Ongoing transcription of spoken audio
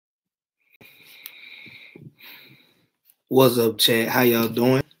What's up, chat? How y'all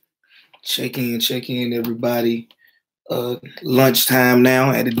doing? Check in, everybody. Lunchtime now.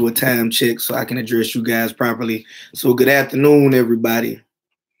 I had to do a time check so I can address you guys properly. So good afternoon, everybody.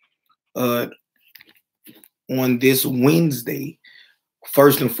 On this Wednesday,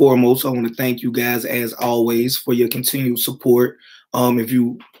 first and foremost, I want to thank you guys as always for your continued support. If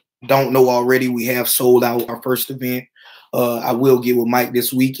you don't know already, we have sold out our first event. I will get with Mike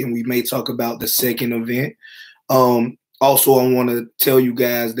this week, and we may talk about the second event. Also, I want to tell you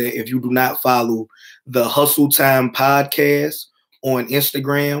guys that if you do not follow the Hustle Time podcast on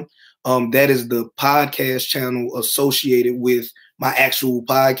Instagram, that is the podcast channel associated with my actual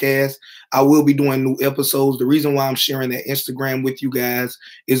podcast. I will be doing new episodes. The reason why I'm sharing that Instagram with you guys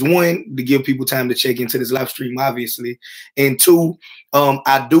is, one, to give people time to check into this live stream, obviously. And two,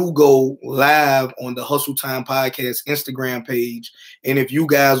 I do go live on the Hustle Time podcast Instagram page. And if you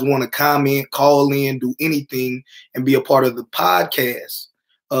guys want to comment, call in, do anything, and be a part of the podcast,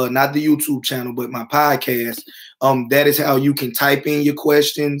 not the YouTube channel, but my podcast, that is how you can type in your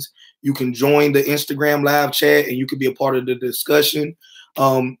questions. You can join the Instagram live chat, and you can be a part of the discussion.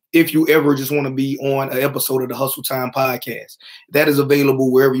 If you ever just want to be on an episode of the Hustle Time podcast, that is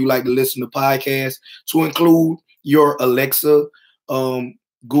available wherever you like to listen to podcasts, to include your Alexa,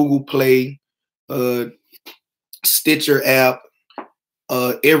 Google Play, Stitcher app,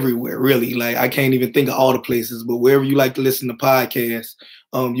 everywhere, really. Like, I can't even think of all the places, but wherever you like to listen to podcasts,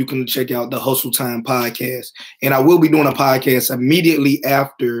 you can check out the Hustle Time podcast. And I will be doing a podcast immediately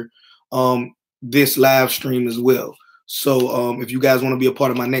after this live stream as well. So if you guys want to be a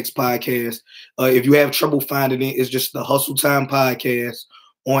part of my next podcast, if you have trouble finding it, it's just the Hustle Time podcast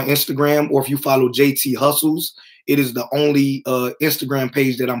on Instagram. Or if you follow JT Hustles, it is the only Instagram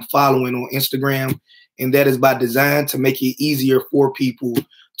page that I'm following on Instagram. And that is by design, to make it easier for people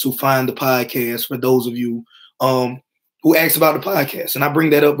to find the podcast, for those of you who asked about the podcast. And I bring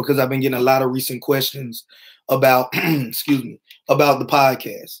that up because I've been getting a lot of recent questions about, excuse me, about the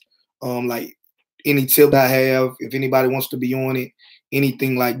podcast. Like any tip I have, if anybody wants to be on it,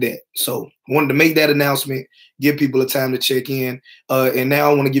 anything like that. So I wanted to make that announcement, give people a time to check in. And now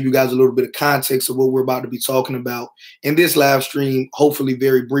I want to give you guys a little bit of context of what we're about to be talking about in this live stream, hopefully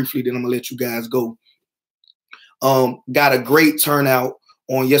very briefly, then I'm going to let you guys go. Got a great turnout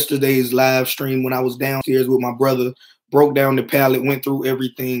on yesterday's live stream when I was downstairs with my brother, broke down the pallet, went through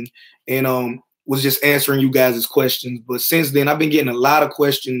everything, and was just answering you guys' questions. But since then, I've been getting a lot of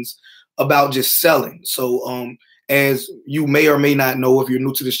questions about just selling. So as you may or may not know, if you're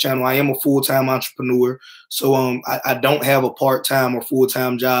new to this channel, I am a full-time entrepreneur. So I don't have a part-time or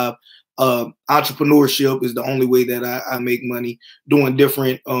full-time job. Entrepreneurship is the only way that I make money, doing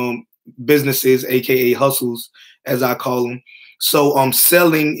different businesses, aka hustles, as I call them. So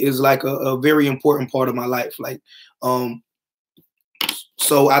selling is like a very important part of my life. Like,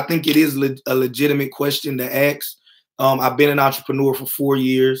 so I think it is a legitimate question to ask. I've been an entrepreneur for 4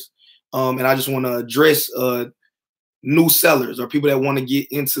 years, and I just want to address new sellers or people that want to get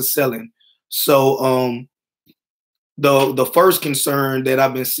into selling. So the first concern that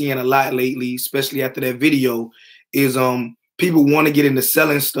I've been seeing a lot lately, especially after that video, is people want to get into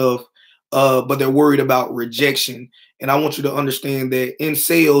selling stuff, but they're worried about rejection. And I want you to understand that in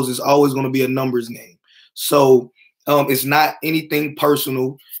sales, it's always going to be a numbers game. So it's not anything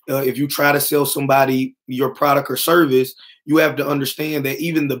personal. If you try to sell somebody your product or service, you have to understand that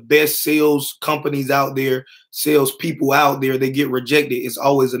even the best sales companies out there, sales people out there, they get rejected. It's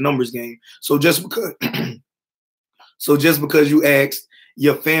always a numbers game. So just because, you asked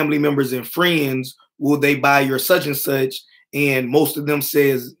your family members and friends, will they buy your such and such, and most of them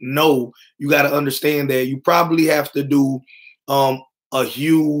says no, you got to understand that you probably have to do a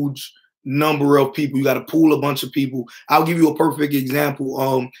huge number of people. You got to pool a bunch of people. I'll give you a perfect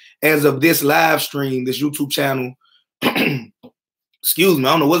example. As of this live stream, this YouTube channel, excuse me,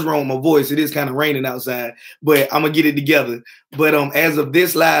 I don't know what's wrong with my voice. It is kind of raining outside, but I'm gonna get it together. But as of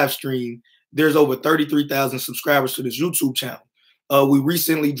this live stream, there's over 33,000 subscribers to this YouTube channel. We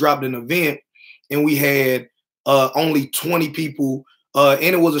recently dropped an event, and we had only 20 people, and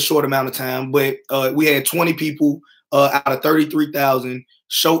it was a short amount of time, but we had 20 people out of 33,000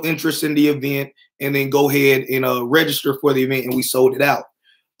 show interest in the event, and then go ahead and register for the event, and we sold it out.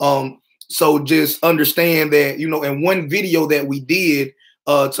 So just understand that, you know, and one video that we did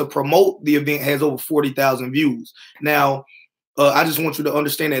to promote the event has over 40,000 views. Now, I just want you to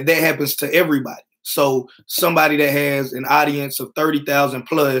understand that that happens to everybody. So somebody that has an audience of 30,000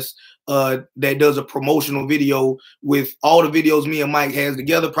 plus, that does a promotional video with all the videos me and Mike has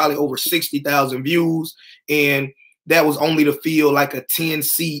together, probably over 60,000 views. And that was only to fill like a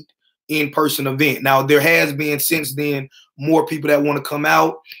 10-seat in-person event. Now, there has been since then more people that want to come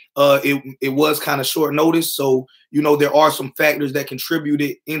out. It was kind of short notice. So, you know, there are some factors that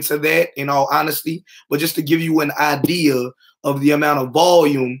contributed into that, in all honesty. But just to give you an idea of the amount of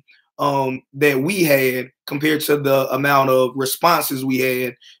volume that we had compared to the amount of responses we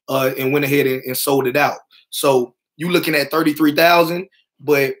had, and went ahead and sold it out. So you looking at 33,000,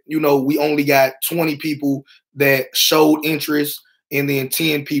 but, you know, we only got 20 people that showed interest, and then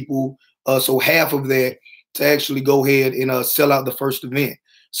 10 people, so half of that, to actually go ahead and sell out the first event.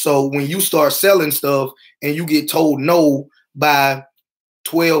 So when you start selling stuff and you get told no by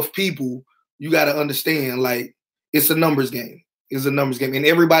 12 people, you got to understand, like, it's a numbers game. It's a numbers game, and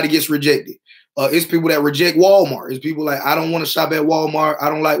everybody gets rejected. It's people that reject Walmart. It's people like, I don't want to shop at Walmart. I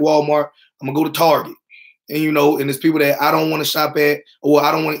don't like Walmart. I'm gonna go to Target. And, you know, and it's people that I don't want to shop at, or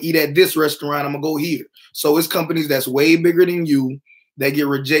I don't want to eat at this restaurant. I'm gonna go here. So it's companies that's way bigger than you that get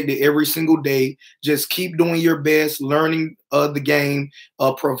rejected every single day. Just keep doing your best, learning the game,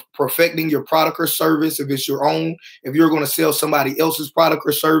 perfecting your product or service. If it's your own, if you're going to sell somebody else's product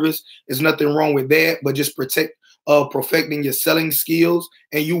or service, there's nothing wrong with that. But just perfecting your selling skills,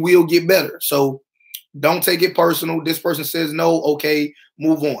 and you will get better. So don't take it personal. This person says no, okay,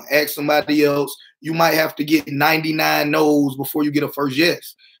 move on. Ask somebody else. You might have to get 99 no's before you get a first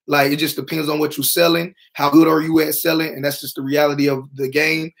yes. Like, it just depends on what you're selling, how good are you at selling, and that's just the reality of the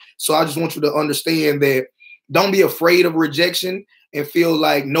game. So I just want you to understand that don't be afraid of rejection and feel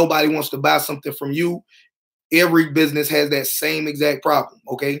like nobody wants to buy something from you. Every business has that same exact problem,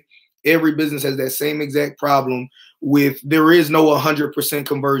 okay? Every business has that same exact problem with, there is no 100%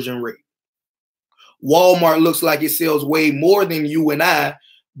 conversion rate. Walmart looks like it sells way more than you and I,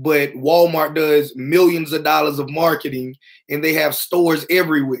 but Walmart does millions of dollars of marketing, and they have stores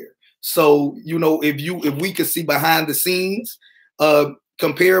everywhere. So, you know, if we could see behind the scenes,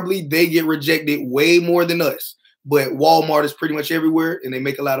 comparably, they get rejected way more than us. But Walmart is pretty much everywhere, and they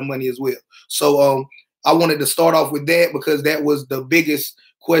make a lot of money as well. So I wanted to start off with that, because that was the biggest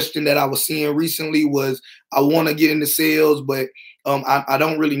question that I was seeing recently was, I want to get into sales, but I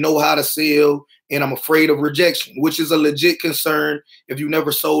don't really know how to sell, and I'm afraid of rejection, which is a legit concern if you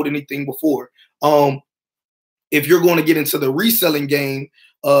never sold anything before. If you're going to get into the reselling game,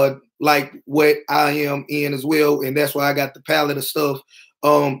 like what I am in as well, and that's why I got the palette of stuff.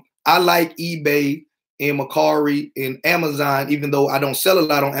 I like eBay and Mercari and Amazon, even though I don't sell a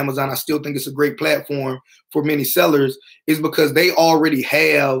lot on Amazon. I still think it's a great platform for many sellers, is because they already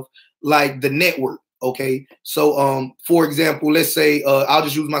have like the network. Okay. So, for example, let's say, I'll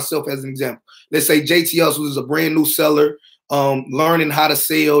just use myself as an example. Let's say JT Hustles is a brand new seller, learning how to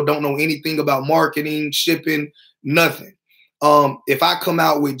sell, don't know anything about marketing, shipping, nothing. If I come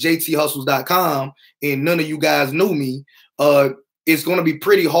out with jthustles.com and none of you guys knew me, it's going to be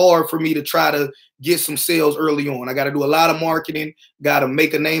pretty hard for me to try to get some sales early on. I got to do a lot of marketing, got to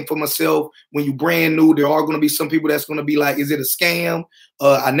make a name for myself. When you brand new, there are going to be some people that's going to be like, is it a scam?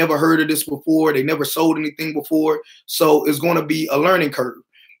 I never heard of this before. They never sold anything before. So it's going to be a learning curve.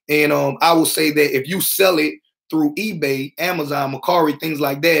 And I will say that if you sell it through eBay, Amazon, Mercari, things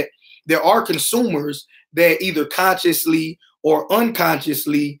like that, there are consumers that either consciously or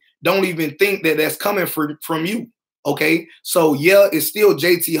unconsciously don't even think that that's coming from you. Okay, so yeah, it's still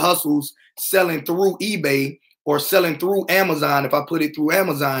JT Hustles selling through eBay or selling through Amazon, if I put it through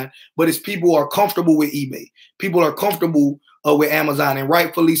Amazon, but it's people who are comfortable with eBay. People are comfortable with Amazon, and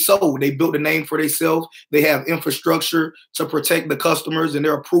rightfully so. They built a name for themselves. They have infrastructure to protect the customers, and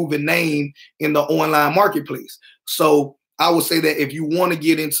they're a proven name in the online marketplace. So I would say that if you want to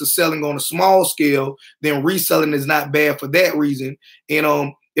get into selling on a small scale, then reselling is not bad for that reason.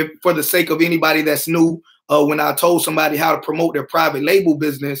 And if for the sake of anybody that's new, when I told somebody how to promote their private label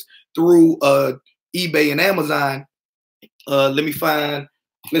business through eBay and Amazon,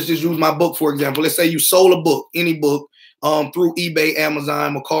 let's just use my book, for example. Let's say you sold a book, any book, through eBay,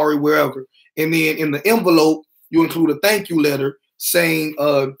 Amazon, Mercari, wherever. And then in the envelope, you include a thank you letter saying,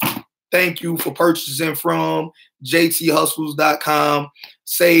 thank you for purchasing from jthustles.com.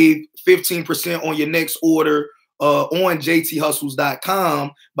 Save 15% on your next order on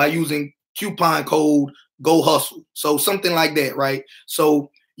jthustles.com by using coupon code Go Hustle. So something like that, right?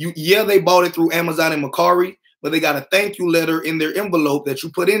 So they bought it through Amazon and Mercari, but they got a thank you letter in their envelope that you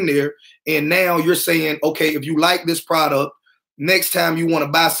put in there. And now you're saying, okay, if you like this product, next time you want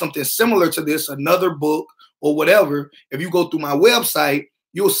to buy something similar to this, another book or whatever, if you go through my website,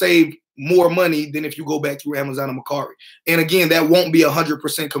 you'll save more money than if you go back through Amazon and Mercari. And again, that won't be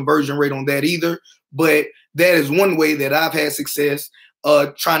 100% conversion rate on that either, but that is one way that I've had success.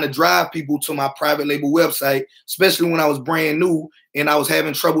 trying to drive people to my private label website, especially when I was brand new and I was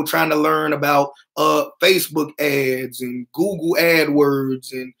having trouble trying to learn about Facebook ads and Google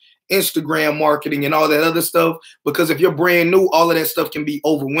AdWords and Instagram marketing and all that other stuff. Because if you're brand new, all of that stuff can be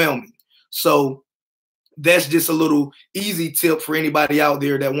overwhelming. So that's just a little easy tip for anybody out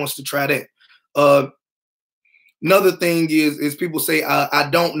there that wants to try that. Another thing is people say, I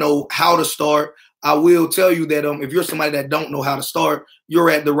don't know how to start. I will tell you that if you're somebody that don't know how to start, you're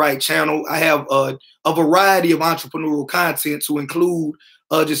at the right channel. I have a variety of entrepreneurial content to include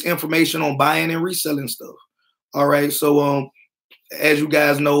just information on buying and reselling stuff. All right. So as you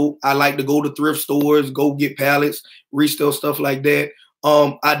guys know, I like to go to thrift stores, go get pallets, resell stuff like that.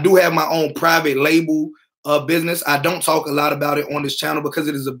 I do have my own private label business. I don't talk a lot about it on this channel because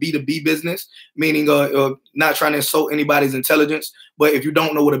it is a B2B business, meaning not trying to insult anybody's intelligence. But if you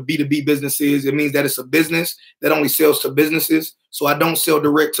don't know what a B2B business is, it means that it's a business that only sells to businesses. So I don't sell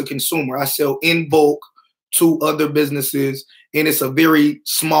direct to consumer. I sell in bulk to other businesses, and it's a very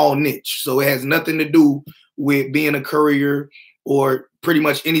small niche. So it has nothing to do with being a courier or pretty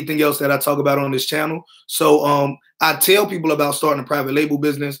much anything else that I talk about on this channel. So I tell people about starting a private label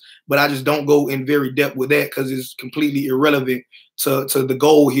business, but I just don't go in very depth with that because it's completely irrelevant to the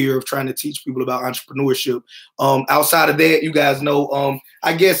goal here of trying to teach people about entrepreneurship. Outside of that, you guys know,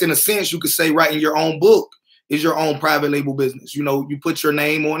 I guess in a sense, you could say writing your own book is your own private label business. You know, you put your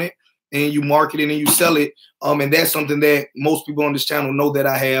name on it and you market it and you sell it. And that's something that most people on this channel know that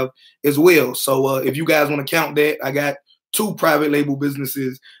I have as well. So if you guys want to count that, I got 2 private label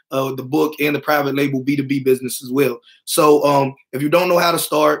businesses, the book and the private label B2B business as well. So if you don't know how to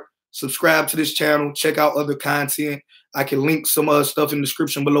start, subscribe to this channel, check out other content. I can link some stuff in the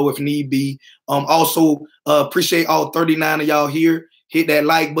description below if need be. Also, appreciate all 39 of y'all here. Hit that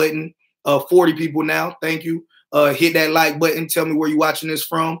like button. 40 people now. Thank you. Hit that like button. Tell me where you're watching this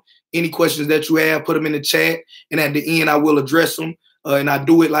from. Any questions that you have, put them in the chat. And at the end, I will address them. And I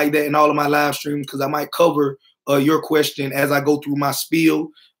do it like that in all of my live streams because I might cover your question as I go through my spiel.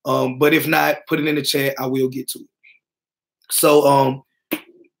 But if not, put it in the chat. I will get to it. So,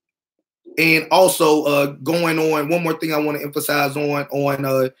 and also going on, one more thing I want to emphasize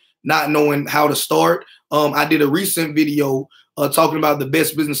on not knowing how to start. I did a recent video talking about the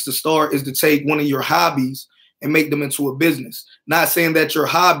best business to start is to take one of your hobbies and make them into a business. Not saying that your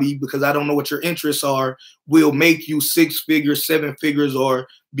hobby, because I don't know what your interests are, will make you 6 figures, 7 figures, or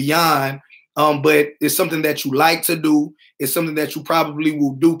beyond. But it's something that you like to do. It's something that you probably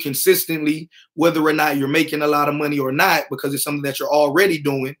will do consistently, whether or not you're making a lot of money or not, because it's something that you're already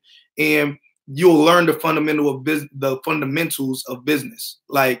doing. And you'll learn the fundamentals of business,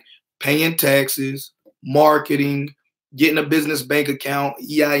 like paying taxes, marketing, getting a business bank account,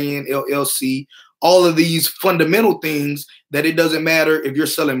 EIN, LLC, all of these fundamental things that it doesn't matter if you're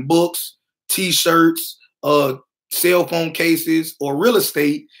selling books, T-shirts, cell phone cases, or real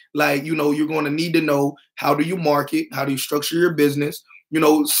estate. Like, you know, you're going to need to know, how do you market? How do you structure your business? You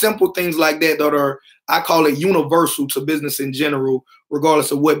know, simple things like that that are, I call it universal to business in general,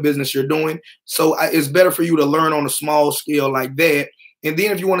 regardless of what business you're doing. So it's better for you to learn on a small scale like that. And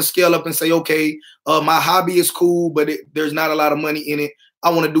then if you want to scale up and say, okay, my hobby is cool, but there's not a lot of money in it.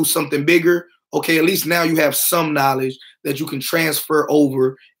 I want to do something bigger. Okay, at least now you have some knowledge that you can transfer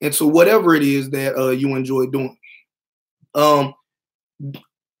over into whatever it is that you enjoy doing.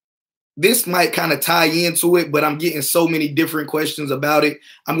 This might kind of tie into it, but I'm getting so many different questions about it.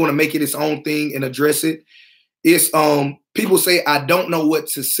 I'm going to make it its own thing and address it. It's people say, I don't know what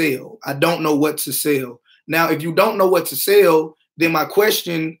to sell. I don't know what to sell. Now, if you don't know what to sell, then my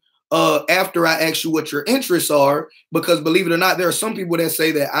question after I ask you what your interests are, because believe it or not, there are some people that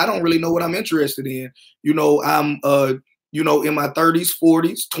say that I don't really know what I'm interested in. You know, I'm you know, in my 30s,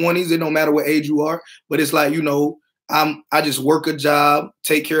 40s, 20s, it don't matter what age you are, but it's like, you know, I just work a job,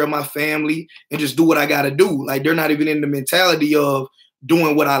 take care of my family, and just do what I got to do. Like, they're not even in the mentality of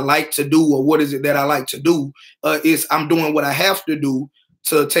doing what I like to do or what is it that I like to do. It's I'm doing what I have to do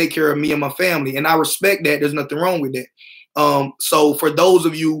to take care of me and my family. And I respect that. There's nothing wrong with that. So for those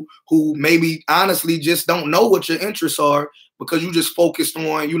of you who maybe honestly just don't know what your interests are because you just focused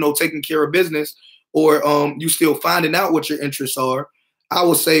on, you know, taking care of business, or you still finding out what your interests are, I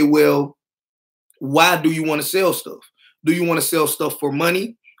would say, well, why do you want to sell stuff? Do you want to sell stuff for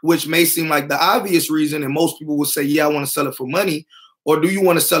money, which may seem like the obvious reason, and most people will say, yeah, I want to sell it for money, or do you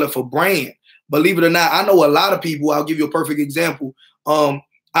want to sell it for brand? Believe it or not, I know a lot of people. I'll give you a perfect example.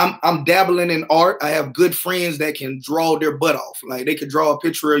 I'm dabbling in art. I have good friends that can draw their butt off. Like, they could draw a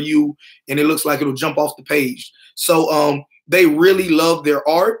picture of you and it looks like it'll jump off the page. So they really love their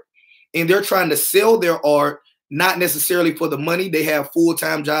art and they're trying to sell their art, not necessarily for the money. They have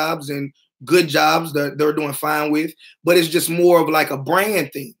full-time jobs and good jobs that they're doing fine with, but it's just more of like a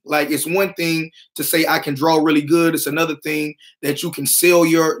brand thing. Like, it's one thing to say I can draw really good. It's another thing that you can sell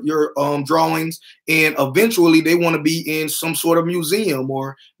your drawings, and eventually they want to be in some sort of museum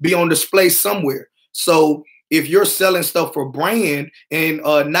or be on display somewhere. So if you're selling stuff for brand, and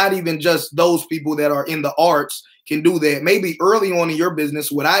not even just those people that are in the arts can do that. Maybe early on in your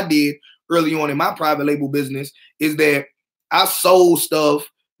business, what I did early on in my private label business is that I sold stuff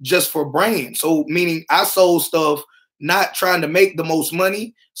just for brand. So meaning I sold stuff not trying to make the most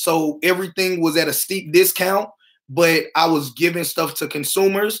money. So everything was at a steep discount, but I was giving stuff to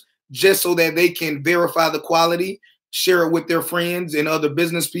consumers just so that they can verify the quality, share it with their friends and other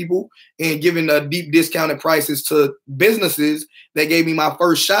business people, and giving deep discounted prices to businesses that gave me my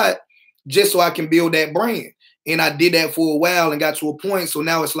first shot just so I can build that brand. And I did that for a while and got to a point. So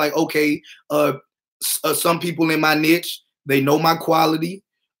now it's like, okay, some people in my niche, they know my quality.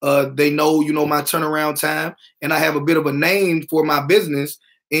 They know, my turnaround time, and I have a bit of a name for my business.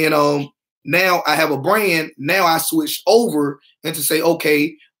 And now I have a brand. Now I switched over and to say,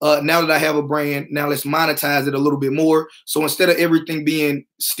 okay, now that I have a brand, now let's monetize it a little bit more. So instead of everything being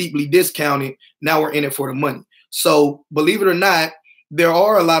steeply discounted, now we're in it for the money. So believe it or not, there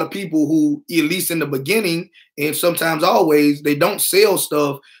are a lot of people who, at least in the beginning, and sometimes always, they don't sell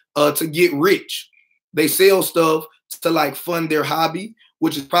stuff to get rich. They sell stuff to like fund their hobby,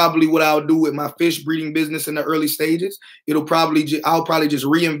 which is probably what I'll do with my fish breeding business in the early stages. I'll probably just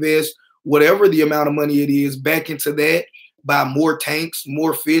reinvest whatever the amount of money it is back into that, buy more tanks,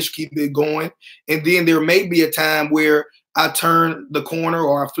 more fish, keep it going. And then there may be a time where I turn the corner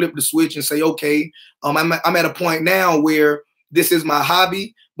or I flip the switch and say, okay, I'm at a point now where this is my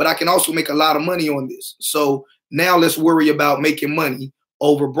hobby, but I can also make a lot of money on this. So now let's worry about making money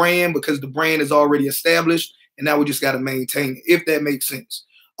over brand, because the brand is already established. And now we just got to maintain it, if that makes sense.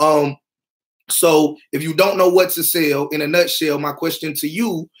 So if you don't know what to sell, in a nutshell, my question to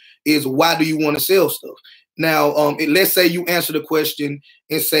you is, why do you want to sell stuff? Now, let's say you answer the question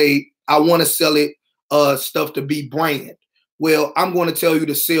and say, I want to sell it stuff to be brand. Well, I'm going to tell you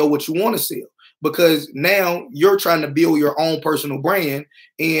to sell what you want to sell, because now you're trying to build your own personal brand,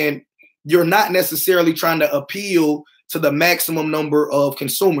 and you're not necessarily trying to appeal to the maximum number of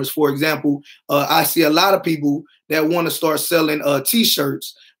consumers. For example, I see a lot of people that want to start selling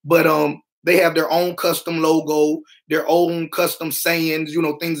t-shirts, but they have their own custom logo, their own custom sayings,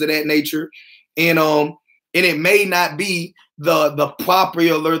 things of that nature. And it may not be the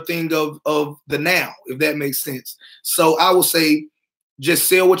popular thing of the now, if that makes sense. So I will say, just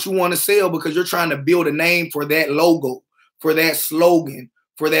sell what you want to sell, because you're trying to build a name for that logo, for that slogan,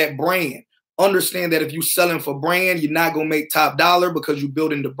 for that brand. Understand that if you're selling for brand, you're not going to make top dollar because you're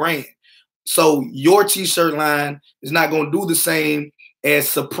building the brand. So your t-shirt line is not going to do the same as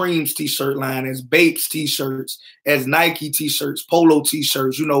Supreme's t-shirt line, as Bape's t-shirts, as Nike t-shirts, Polo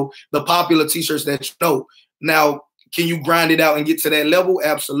t-shirts, the popular t-shirts that you know. Now, can you grind it out and get to that level?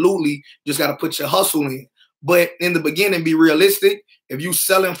 Absolutely. Just got to put your hustle in. But in the beginning, be realistic. If you're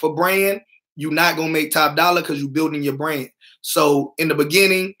selling for brand, you're not going to make top dollar because you're building your brand. So in the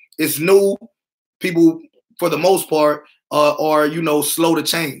beginning, it's new. People, for the most part, are, slow to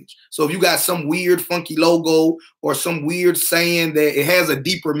change. So if you got some weird, funky logo or some weird saying that it has a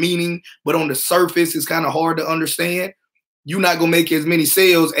deeper meaning, but on the surface, it's kind of hard to understand, you're not going to make as many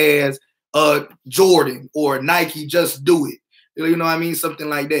sales as Jordan or Nike. Just do it. You know what I mean? Something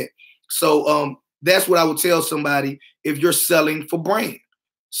like that. So that's what I would tell somebody. If you're selling for brand,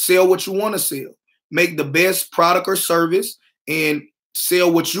 sell what you want to sell. Make the best product or service and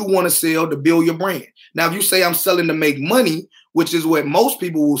sell what you want to sell to build your brand. Now, if you say I'm selling to make money, which is what most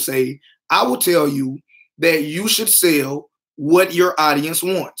people will say, I will tell you that you should sell what your audience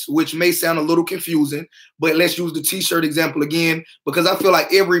wants, which may sound a little confusing, but let's use the t-shirt example again, because I feel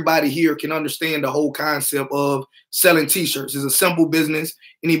like everybody here can understand the whole concept of selling t-shirts. It's a simple business.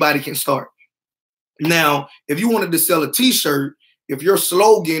 Anybody can start. Now, if you wanted to sell a t-shirt, if your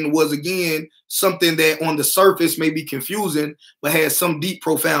slogan was, again, something that on the surface may be confusing, but has some deep,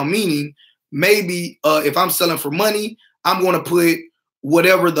 profound meaning, maybe if I'm selling for money, I'm going to put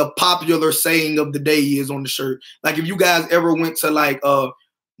whatever the popular saying of the day is on the shirt. Like if you guys ever went to like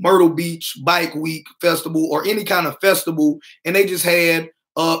Myrtle Beach Bike Week Festival or any kind of festival, and they just had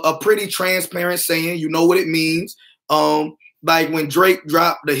a pretty transparent saying, you know what it means. Like when Drake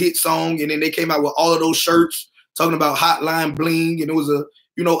dropped the hit song, and then they came out with all of those shirts talking about Hotline Bling, and it was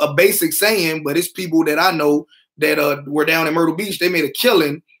a basic saying, but it's people that I know that were down in Myrtle Beach. They made a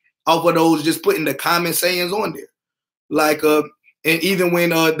killing off of those, just putting the common sayings on there. Like and even when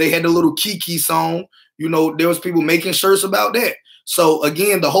they had the little Kiki song, You know, there was people making shirts about that. So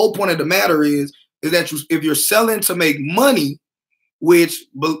again, the whole point of the matter is that if you're selling to make money, which,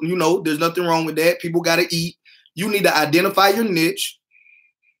 you know, there's nothing wrong with that. People got to eat. You need to identify your niche,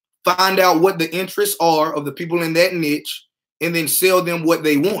 find out what the interests are of the people in that niche, and then sell them what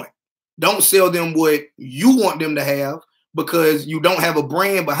they want. Don't sell them what you want them to have, because you don't have a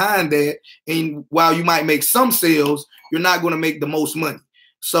brand behind that. And while you might make some sales, you're not going to make the most money.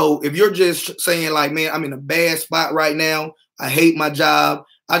 So if you're just saying like, man, I'm in a bad spot right now, I hate my job,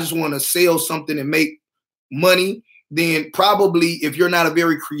 I just want to sell something and make money, then probably if you're not a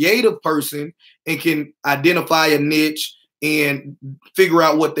very creative person and can identify a niche and figure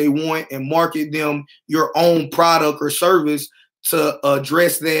out what they want and market them your own product or service to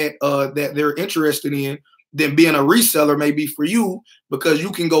address that that they're interested in, then being a reseller may be for you, because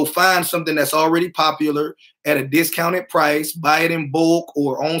you can go find something that's already popular at a discounted price, buy it in bulk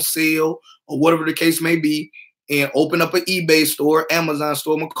or on sale or whatever the case may be, and open up an eBay store, Amazon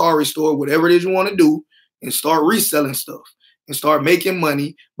store, Mercari store, whatever it is you want to do, and start reselling stuff and start making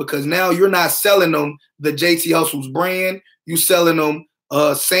money, because now you're not selling them the JT Hustles brand. You're selling them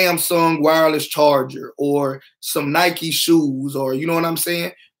a Samsung wireless charger or some Nike shoes, or you know what I'm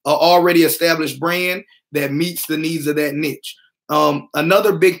saying? An already established brand that meets the needs of that niche.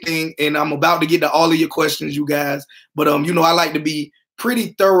 Another big thing, and I'm about to get to all of your questions, you guys, but you know, I like to be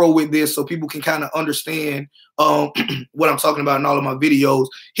pretty thorough with this so people can kind of understand what I'm talking about in all of my videos.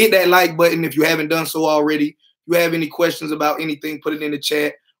 Hit that like button if you haven't done so already. If you have any questions about anything, put it in the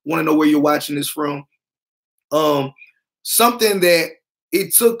chat. Want to know where you're watching this from. Something that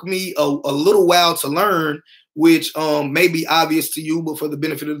it took me a little while to learn, which may be obvious to you, but for the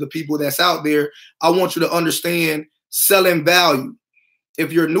benefit of the people that's out there, I want you to understand selling value.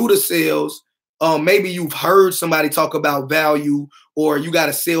 If you're new to sales, maybe you've heard somebody talk about value, or you got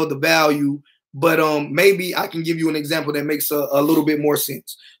to sell the value, but maybe I can give you an example that makes a little bit more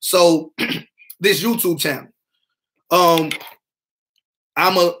sense. So this YouTube channel, I'm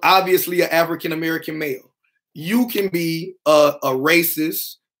obviously an African-American male. You can be a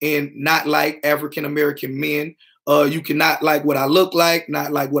racist and not like African-American men. You cannot like what I look like,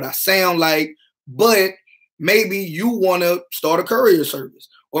 not like what I sound like, but maybe you want to start a courier service,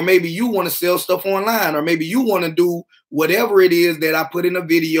 or maybe you want to sell stuff online, or maybe you want to do whatever it is that I put in a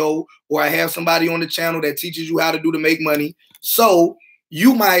video, or I have somebody on the channel that teaches you how to do to make money. So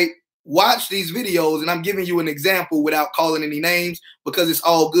you might watch these videos, and I'm giving you an example without calling any names, because it's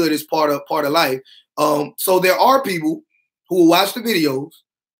all good. It's part of life. So there are people who will watch the videos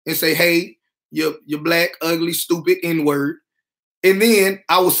and say, hey, you're black, ugly, stupid, N-word. And then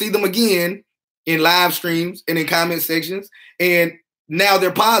I will see them again in live streams and in comment sections. And now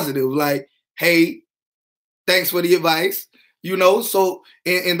they're positive, like, hey, thanks for the advice. You know, so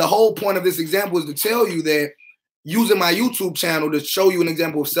and the whole point of this example is to tell you that using my YouTube channel to show you an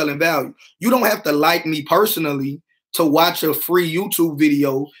example of selling value. You don't have to like me personally to watch a free YouTube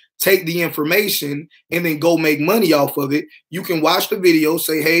video, take the information, and then go make money off of it. You can watch the video,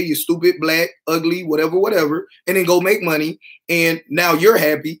 say, hey, you're stupid, black, ugly, whatever, and then go make money. And now you're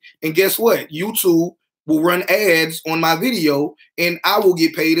happy. And guess what? YouTube will run ads on my video, and I will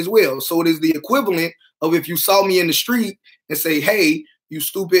get paid as well. So it is the equivalent of if you saw me in the street and say, hey, you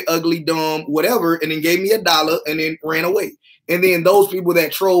stupid, ugly, dumb, whatever, and then gave me $1 and then ran away. And then those people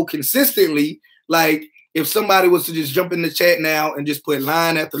that troll consistently, like, if somebody was to just jump in the chat now and just put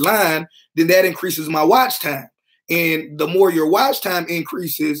line after line, then that increases my watch time. And the more your watch time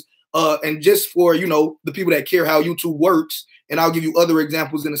increases, and just for, you know, the people that care how YouTube works, and I'll give you other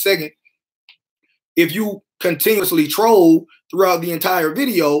examples in a second, if you continuously troll throughout the entire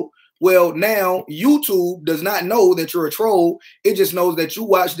video, well, now YouTube does not know that you're a troll. It just knows that you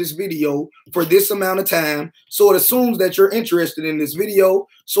watched this video for this amount of time. So it assumes that you're interested in this video.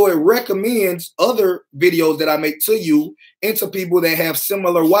 So it recommends other videos that I make to you and to people that have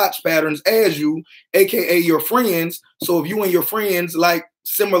similar watch patterns as you, aka your friends. So if you and your friends like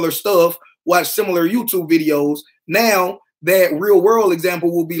similar stuff, watch similar YouTube videos, now that real world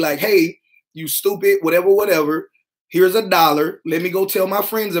example will be like, hey, you stupid, whatever. Here's $1. Let me go tell my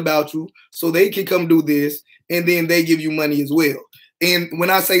friends about you so they can come do this. And then they give you money as well. And when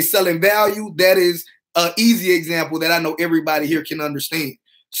I say selling value, that is an easy example that I know everybody here can understand.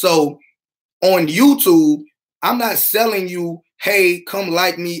 So on YouTube, I'm not selling you, hey, come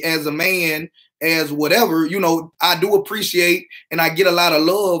like me as a man, as whatever. You know, I do appreciate and I get a lot of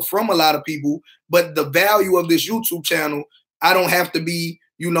love from a lot of people. But the value of this YouTube channel, I don't have to be,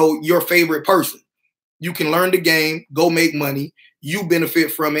 you know, your favorite person. You can learn the game, go make money. You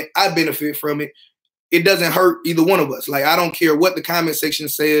benefit from it. I benefit from it. it doesn't hurt either one of us. Like, I don't care what the comment section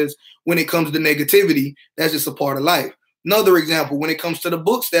says when it comes to negativity. That's just a part of life. Another example, when it comes to the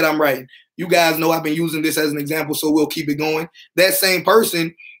books that I'm writing, you guys know I've been using this as an example, so we'll keep it going. That same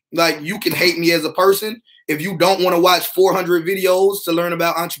person, like, you can hate me as a person. If you don't want to watch 400 videos to learn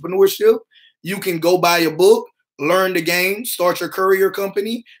about entrepreneurship, you can go buy a book, learn the game, start your courier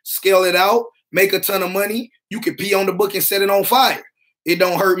company, scale it out, make a ton of money. You can pee on the book and set it on fire. It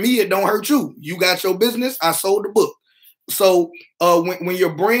don't hurt me. It don't hurt you. You got your business. I sold the book. So when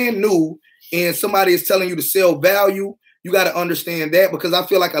you're brand new and somebody is telling you to sell value, you got to understand that, because I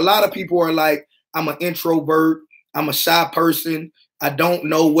feel like a lot of people are like, I'm an introvert. I'm a shy person. I don't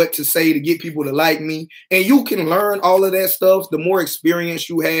know what to say to get people to like me. And you can learn all of that stuff. The more experience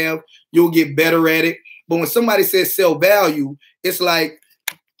you have, you'll get better at it. But when somebody says sell value, it's like,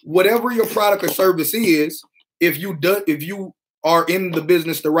 whatever your product or service is, if you are in the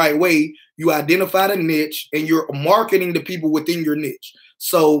business the right way, you identify the niche and you're marketing to people within your niche.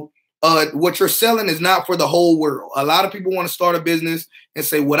 So what you're selling is not for the whole world. A lot of people want to start a business and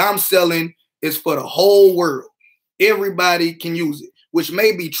say, what I'm selling is for the whole world. Everybody can use it, which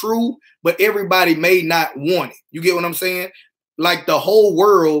may be true, but everybody may not want it. You get what I'm saying? Like, the whole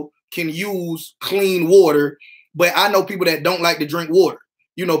world can use clean water, but I know people that don't like to drink water.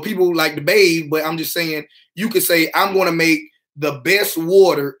 You know, people like to bathe, but I'm just saying, you could say, I'm going to make the best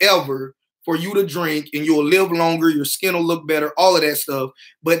water ever for you to drink, and you'll live longer, your skin will look better, all of that stuff.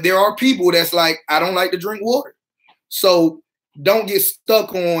 But there are people that's like, I don't like to drink water. So don't get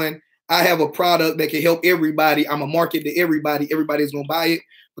stuck on, I have a product that can help everybody, I'm a market to everybody, everybody's going to buy it,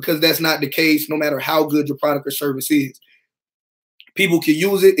 because that's not the case, no matter how good your product or service is. People can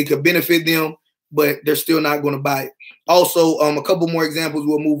use it, it could benefit them, but they're still not going to buy it. Also, a couple more examples,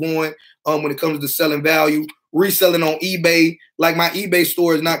 we'll move on. When it comes to selling value, reselling on eBay, like my eBay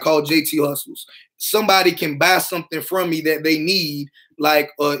store is not called JT Hustles. Somebody can buy something from me that they need. Like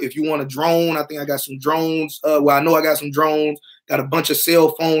if you want a drone, I think I got some drones. Well, I know I got some drones, got a bunch of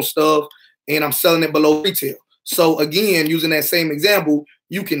cell phone stuff, and I'm selling it below retail. So again, using that same example,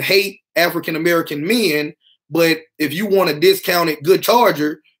 you can hate African-American men, but if you want a discounted good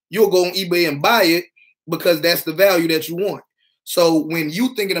charger, you'll go on eBay and buy it because that's the value that you want. So when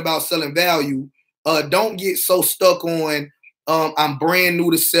you thinking about selling value, don't get so stuck on I'm brand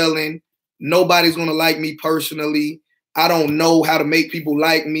new to selling. Nobody's going to like me personally. I don't know how to make people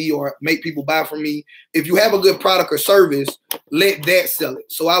like me or make people buy from me. If you have a good product or service, let that sell it.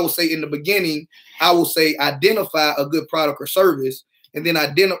 So I will say in the beginning, I will say identify a good product or service, and then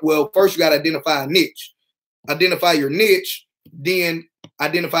first you got to identify a niche. Identify your niche, then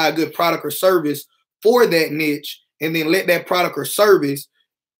identify a good product or service for that niche, and then let that product or service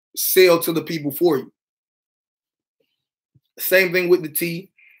sell to the people for you. Same thing with the tea.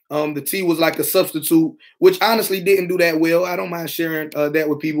 The tea was like a substitute, which honestly didn't do that well. I don't mind sharing that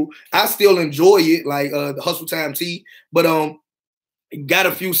with people. I still enjoy it, like the Hustle Time tea, but got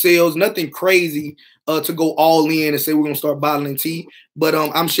a few sales, nothing crazy to go all in and say we're gonna start bottling tea. But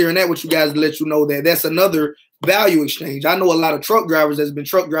I'm sharing that with you guys to let you know that that's another value exchange. I know a lot of truck drivers that's been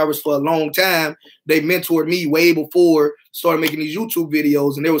truck drivers for a long time. They mentored me way before started making these YouTube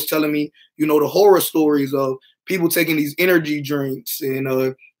videos, and they was telling me, you know, the horror stories of people taking these energy drinks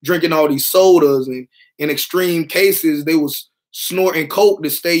and drinking all these sodas, and in extreme cases, they was snorting coke to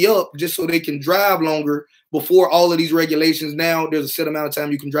stay up just so they can drive longer before all of these regulations. Now there's a set amount of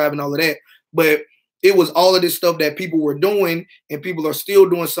time you can drive and all of that. But it was all of this stuff that people were doing, and people are still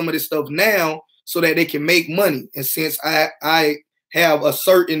doing some of this stuff now so that they can make money. And since I have a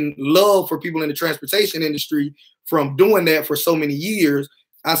certain love for people in the transportation industry from doing that for so many years,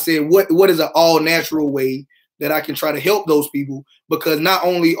 I said, what is an all natural way that I can try to help those people? Because not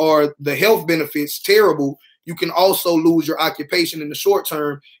only are the health benefits terrible, you can also lose your occupation in the short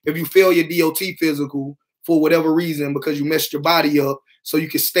term if you fail your DOT physical for whatever reason, because you messed your body up so you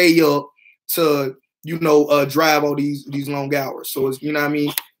can stay up to, you know, drive all these long hours. So it's, you know what I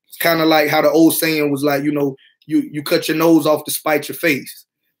mean? It's kind of like how the old saying was like, you know, you cut your nose off to spite your face.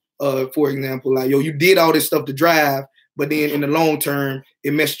 For example, like, yo, you did all this stuff to drive, but then in the long term,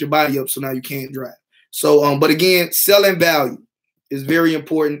 it messed your body up. So now you can't drive. So, but again, selling value is very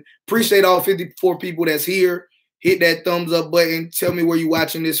important. Appreciate all 54 people that's here. Hit that thumbs up button. Tell me where you're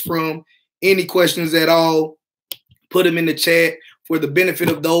watching this from. Any questions at all, put them in the chat. For the benefit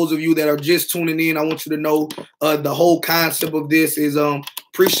of those of you that are just tuning in, I want you to know the whole concept of this is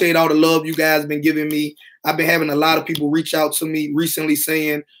appreciate all the love you guys been giving me. I've been having a lot of people reach out to me recently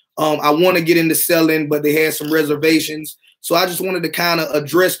saying, I want to get into selling, but they had some reservations. So I just wanted to kind of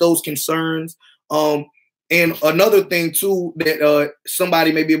address those concerns. And another thing too that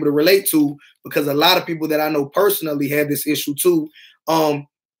somebody may be able to relate to, because a lot of people that I know personally had this issue too.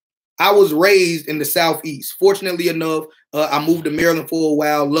 I was raised in the Southeast. Fortunately enough, I moved to Maryland for a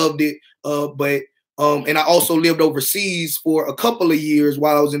while, loved it. And I also lived overseas for a couple of years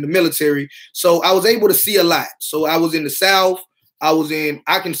while I was in the military. So I was able to see a lot. So I was in the South.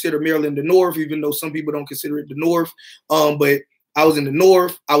 I consider Maryland the North, even though some people don't consider it the North. But I was in the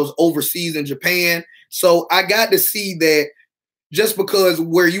North. I was overseas in Japan. So I got to see that just because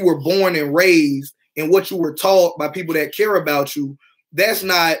where you were born and raised and what you were taught by people that care about you, that's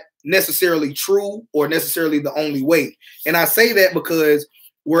not necessarily true or necessarily the only way. And I say that because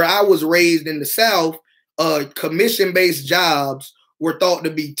where I was raised in the South, commission-based jobs were thought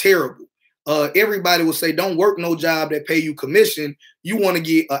to be terrible. Everybody would say, don't work no job that pay you commission. You want to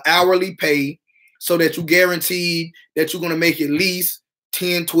get an hourly pay so that you guaranteed that you're going to make at least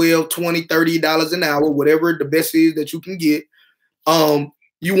 $10, $12, $20, $30 an hour, whatever the best is that you can get.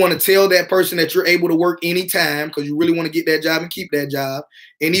 You want to tell that person that you're able to work anytime because you really want to get that job and keep that job.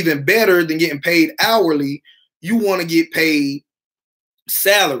 And even better than getting paid hourly, you want to get paid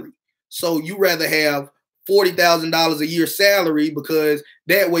salary. So you rather have $40,000 a year salary because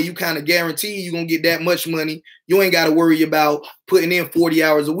that way you kind of guarantee you're going to get that much money. You ain't got to worry about putting in 40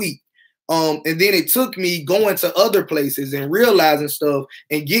 hours a week. And then it took me going to other places and realizing stuff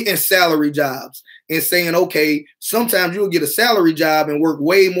and getting salary jobs and saying, okay, sometimes you'll get a salary job and work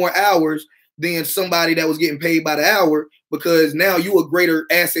way more hours than somebody that was getting paid by the hour because now you're a greater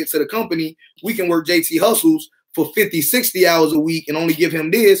asset to the company. We can work JT Hustles for 50, 60 hours a week and only give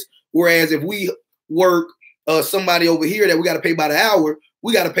him this. Whereas if we work somebody over here that we got to pay by the hour,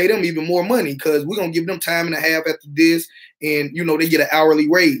 we got to pay them even more money because we're going to give them time and a half after this. And, you know, they get an hourly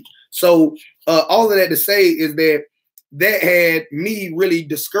wage. So all of that to say is that had me really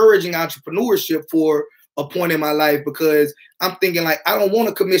discouraging entrepreneurship for a point in my life because I'm thinking like, I don't want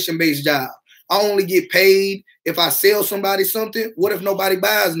a commission-based job. I only get paid if I sell somebody something. What if nobody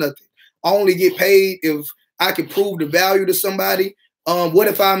buys nothing? I only get paid if I can prove the value to somebody. What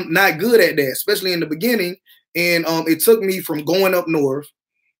if I'm not good at that, especially in the beginning? And it took me from going up north,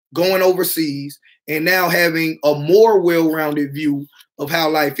 going overseas, and now having a more well-rounded view of how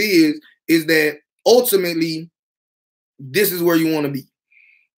life is that ultimately this is where you want to be.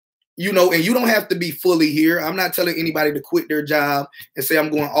 You know, and you don't have to be fully here. I'm not telling anybody to quit their job and say I'm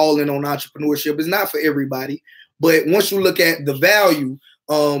going all in on entrepreneurship. It's not for everybody. But once you look at the value,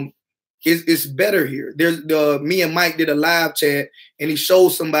 it's better here. Me and Mike did a live chat and he showed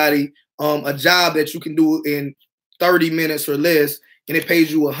somebody a job that you can do in 30 minutes or less and it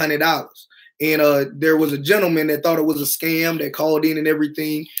pays you $100. And there was a gentleman that thought it was a scam that called in and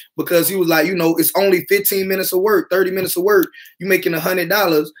everything because he was like, you know, it's only 15 minutes of work, 30 minutes of work. You're making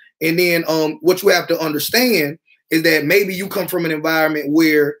 $100. And then what you have to understand is that maybe you come from an environment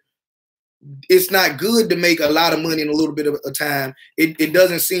where it's not good to make a lot of money in a little bit of a time. It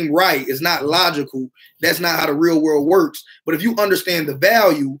doesn't seem right. It's not logical. That's not how the real world works. But if you understand the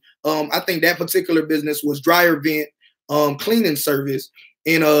value, I think that particular business was dryer vent cleaning service.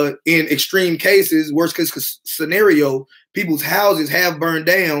 In extreme cases, worst case scenario, people's houses have burned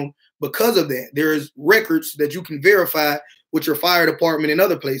down because of that. There's records that you can verify with your fire department and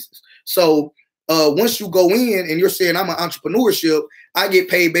other places. So once you go in and you're saying I'm an entrepreneurship, I get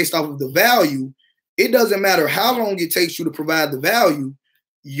paid based off of the value. It doesn't matter how long it takes you to provide the value.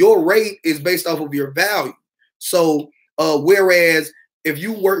 Your rate is based off of your value. So whereas if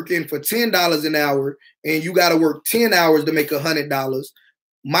you working for $10 an hour and you got to work 10 hours to make $100,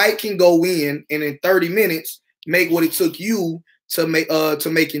 Mike can go in and in 30 minutes make what it took you to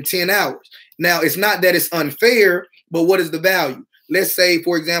make in 10 hours. Now, it's not that it's unfair, but what is the value? Let's say,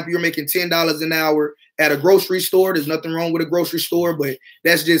 for example, you're making $10 an hour at a grocery store. There's nothing wrong with a grocery store, but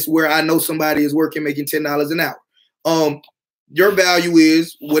that's just where I know somebody is working making $10 an hour. Your value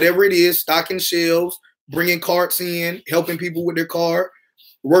is whatever it is, stocking shelves, bringing carts in, helping people with their car,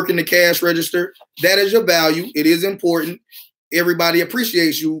 working the cash register. That is your value. It is important. Everybody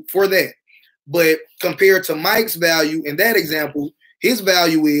appreciates you for that. But compared to Mike's value in that example, his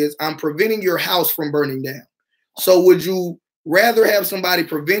value is I'm preventing your house from burning down. So would you rather have somebody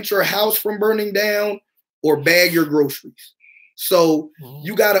prevent your house from burning down or bag your groceries? So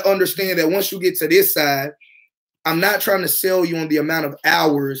you got to understand that once you get to this side, I'm not trying to sell you on the amount of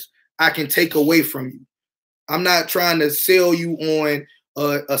hours I can take away from you. I'm not trying to sell you on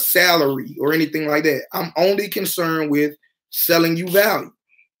a salary or anything like that. I'm only concerned with selling you value.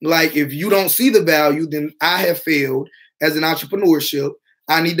 Like if you don't see the value, then I have failed as an entrepreneurship.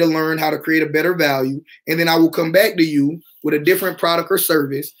 I need to learn how to create a better value. And then I will come back to you with a different product or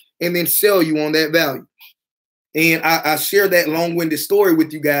service and then sell you on that value. And I share that long-winded story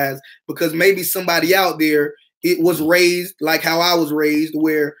with you guys because maybe somebody out there, it was raised like how I was raised,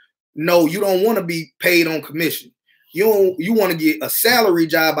 where no, you don't want to be paid on commission. You want to get a salary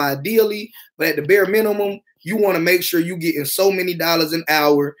job ideally, but at the bare minimum, you want to make sure you getting so many dollars an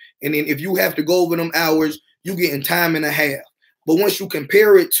hour. And then if you have to go over them hours, you getting time and a half. But once you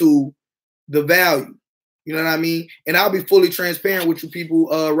compare it to the value, you know what I mean? And I'll be fully transparent with you people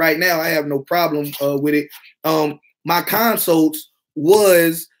right now. I have no problem with it. My consults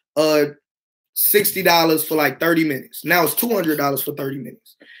was $60 for like 30 minutes. Now it's $200 for 30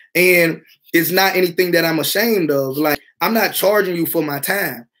 minutes. And it's not anything that I'm ashamed of. Like, I'm not charging you for my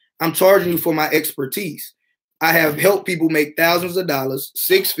time. I'm charging you for my expertise. I have helped people make thousands of dollars,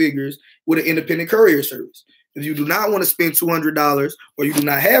 6 figures, with an independent courier service. If you do not want to spend $200 or you do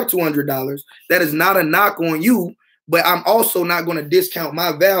not have $200, that is not a knock on you, but I'm also not going to discount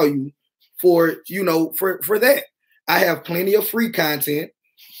my value for, you know, for that. I have plenty of free content.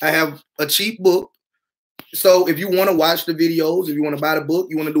 I have a cheap book. So if you want to watch the videos, if you want to buy the book,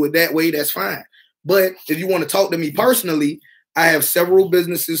 you want to do it that way, that's fine. But if you want to talk to me personally, I have several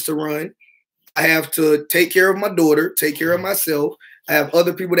businesses to run. I have to take care of my daughter, take care of myself. I have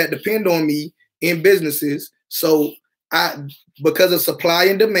other people that depend on me in businesses. So because of supply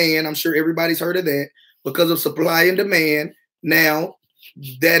and demand, I'm sure everybody's heard of that. Because of supply and demand, now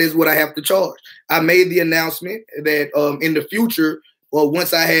that is what I have to charge. I made the announcement that in the future, well,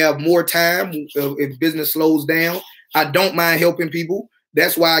 once I have more time, if business slows down, I don't mind helping people.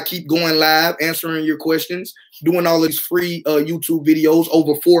 That's why I keep going live, answering your questions, doing all these free YouTube videos,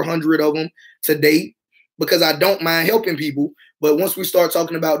 over 400 of them to date, because I don't mind helping people. But once we start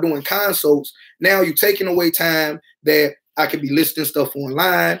talking about doing consults, now you're taking away time that I could be listing stuff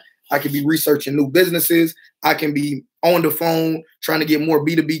online. I could be researching new businesses. I can be on the phone trying to get more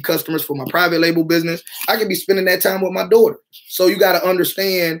B2B customers for my private label business. I can be spending that time with my daughter. So you got to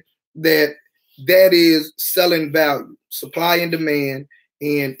understand that that is selling value, supply and demand.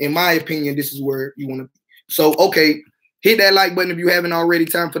 And in my opinion, this is where you want to be. So, okay, hit that like button if you haven't already.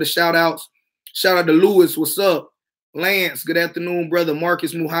 Time for the shout outs. Shout out to Lewis. What's up? Lance, good afternoon, brother.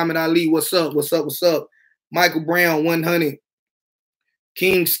 Marcus Muhammad Ali, what's up? What's up? What's up? Michael Brown, 100.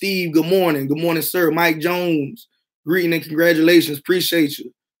 King Steve, good morning. Good morning, sir. Mike Jones, greeting and congratulations. Appreciate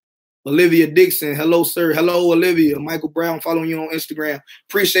you. Olivia Dixon, hello, sir. Hello, Olivia. Michael Brown, following you on Instagram.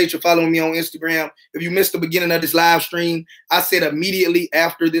 Appreciate you following me on Instagram. If you missed the beginning of this live stream, I said immediately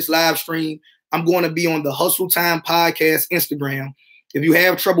after this live stream, I'm going to be on the Hustle Time Podcast Instagram. If you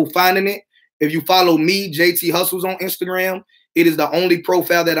have trouble finding it, if you follow me, JT Hustles on Instagram, it is the only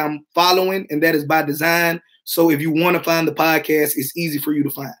profile that I'm following, and that is by design. So if you want to find the podcast, it's easy for you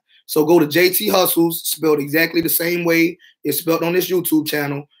to find. So go to JT Hustles, spelled exactly the same way it's spelled on this YouTube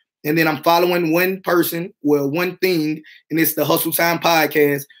channel. And then I'm following one person, well, one thing, and it's the Hustle Time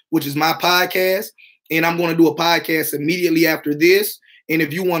Podcast, which is my podcast. And I'm going to do a podcast immediately after this. And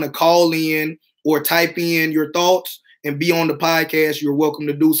if you want to call in or type in your thoughts and be on the podcast, you're welcome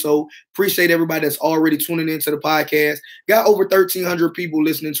to do so. Appreciate everybody that's already tuning into the podcast. Got over 1,300 people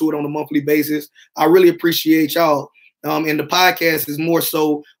listening to it on a monthly basis. I really appreciate y'all. And the podcast is more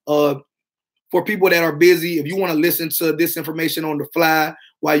so for people that are busy. If you want to listen to this information on the fly,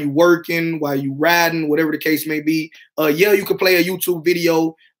 while you working, while you riding, whatever the case may be, yeah, you could play a YouTube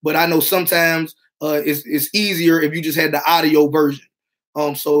video, but I know sometimes it's easier if you just had the audio version.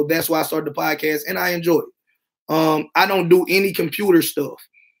 So that's why I started the podcast, and I enjoy it. I don't do any computer stuff,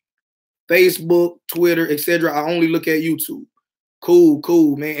 Facebook, Twitter, etc. I only look at YouTube.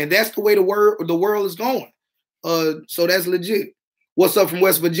 Cool, man. And that's the way the world is going. So that's legit. What's up from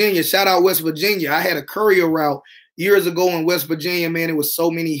West Virginia? Shout out West Virginia. I had a courier route years ago in West Virginia, man. It was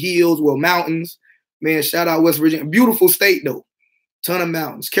so many hills, well, mountains. Man, shout out West Virginia. Beautiful state, though. Ton of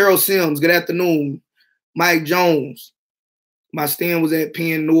mountains. Carol Sims, good afternoon. Mike Jones. My stand was at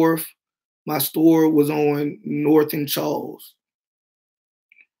Penn North. My store was on North and Charles.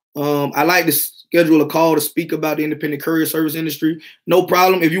 I like to schedule a call to speak about the independent courier service industry. No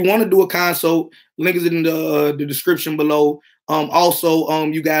problem. If you want to do a consult, link is in the description below. Also,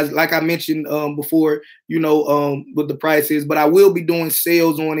 you guys, like I mentioned before, you know, what the price is, but I will be doing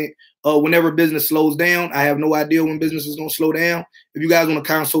sales on it whenever business slows down. I have no idea when business is going to slow down. If you guys want a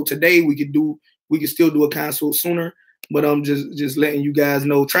consult today, we could still do a consult sooner. But I'm just letting you guys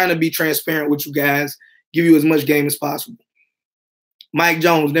know, trying to be transparent with you guys, give you as much game as possible. Mike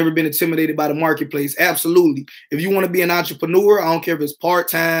Jones, never been intimidated by the marketplace. Absolutely. If you want to be an entrepreneur, I don't care if it's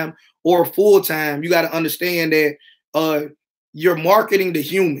part-time or full-time, you got to understand that you're marketing to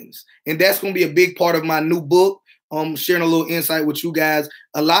humans. And that's going to be a big part of my new book. Sharing a little insight with you guys.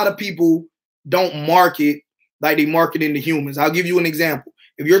 A lot of people don't market like they marketing to humans. I'll give you an example.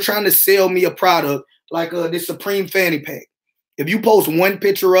 If you're trying to sell me a product like this Supreme Fanny Pack, if you post one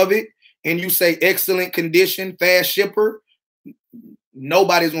picture of it and you say excellent condition, fast shipper,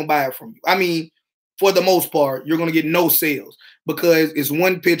 nobody's gonna buy it from you. I mean, for the most part, you're gonna get no sales because it's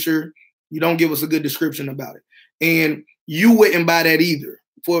one picture. You don't give us a good description about it, and you wouldn't buy that either.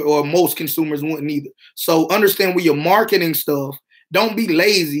 Or most consumers wouldn't either. So understand when you're marketing stuff, don't be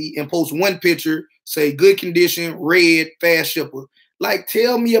lazy and post one picture, say good condition, red, fast shipper. Like,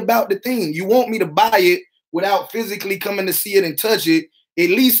 tell me about the thing. You want me to buy it without physically coming to see it and touch it. At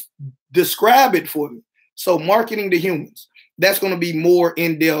least describe it for me. So marketing to humans, that's going to be more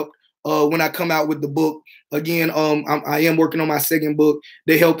in depth when I come out with the book. Again, I am working on my second book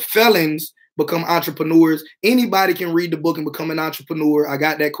to help felons become entrepreneurs. Anybody can read the book and become an entrepreneur. I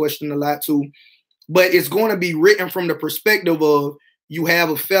got that question a lot too. But it's going to be written from the perspective of you have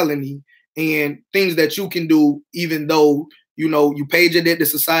a felony and things that you can do, even though, you know, you paid your debt to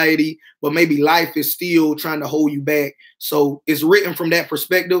society, but maybe life is still trying to hold you back. So it's written from that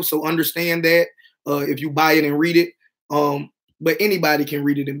perspective. So understand that if you buy it and read it. But anybody can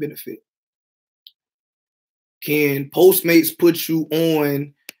read it and benefit. Can Postmates put you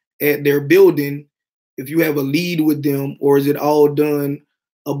on at their building if you have a lead with them, or is it all done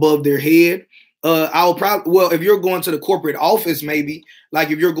above their head? I'll probably, well, if you're going to the corporate office, maybe,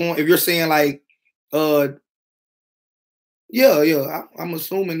 like if you're saying like, I'm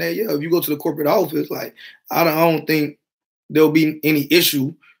assuming that, if you go to the corporate office, like, I don't think there'll be any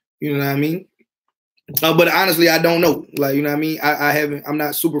issue, you know what I mean? But honestly, I don't know, like, you know what I mean? I'm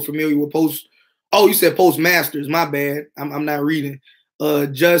not super familiar with oh, you said Postmasters, my bad. I'm not reading.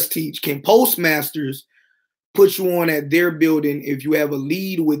 Just Teach. Can Postmasters put you on at their building if you have a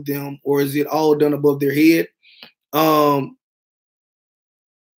lead with them, or is it all done above their head?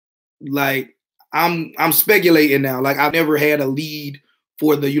 Like, I'm speculating now. Like, I've never had a lead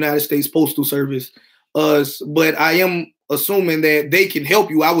for the United States Postal Service, but I am assuming that they can help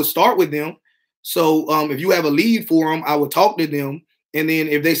you. I would start with them. So if you have a lead for them, I would talk to them, and then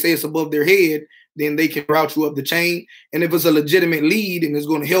if they say it's above their head, then they can route you up the chain. And if it's a legitimate lead and it's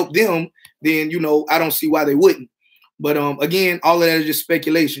going to help them, then, you know, I don't see why they wouldn't. But again, all of that is just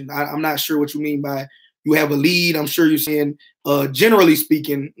speculation. I'm not sure what you mean by you have a lead. I'm sure you're saying, generally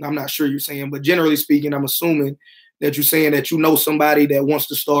speaking, I'm not sure you're saying, but generally speaking, I'm assuming that you're saying that you know somebody that wants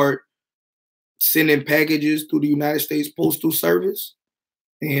to start sending packages through the United States Postal Service.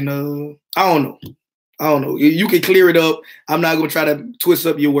 And I don't know. You can clear it up. I'm not going to try to twist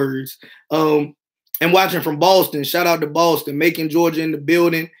up your words. And watching from Boston, shout out to Boston, Macon, Georgia in the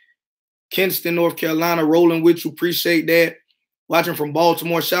building. Kinston, North Carolina, rolling with you. Appreciate that. Watching from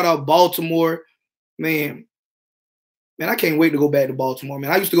Baltimore, shout out Baltimore. Man, I can't wait to go back to Baltimore,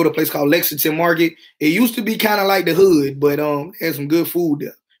 man. I used to go to a place called Lexington Market. It used to be kind of like the hood, but had some good food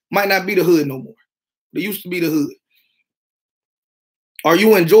there. Might not be the hood no more. It used to be the hood. Are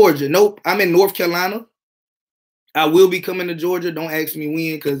you in Georgia? Nope, I'm in North Carolina. I will be coming to Georgia. Don't ask me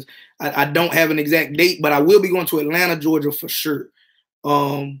when, because I don't have an exact date, but I will be going to Atlanta, Georgia for sure.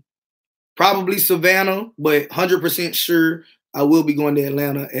 Probably Savannah, but 100% sure I will be going to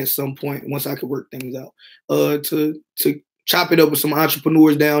Atlanta at some point once I can work things out. To chop it up with some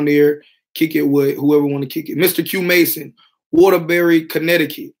entrepreneurs down there, kick it with whoever want to kick it. Mr. Q Mason, Waterbury,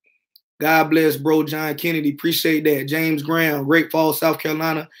 Connecticut. God bless, bro. John Kennedy, appreciate that. James Graham, Great Falls, South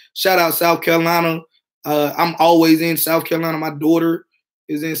Carolina. Shout out South Carolina. I'm always in South Carolina. My daughter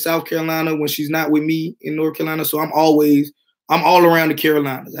is in South Carolina when she's not with me in North Carolina. So I'm all around the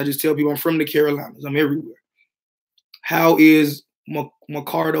Carolinas. I just tell people I'm from the Carolinas. I'm everywhere. How is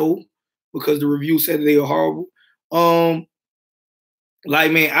Macardo? Because the review said they are horrible.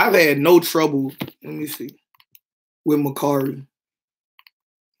 Like, man, I've had no trouble. Let me see. With Macari.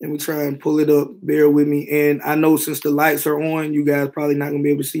 Let me try and pull it up. Bear with me. And I know since the lights are on, you guys probably not gonna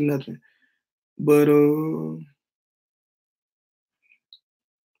be able to see nothing. But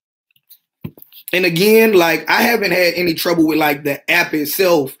and again, like, I haven't had any trouble with like the app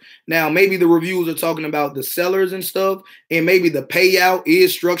itself. Now, maybe the reviews are talking about the sellers and stuff, and maybe the payout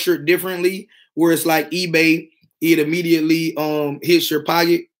is structured differently, where it's like eBay, it immediately hits your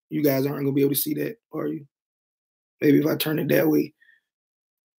pocket. You guys aren't gonna be able to see that, are you? Maybe if I turn it that way.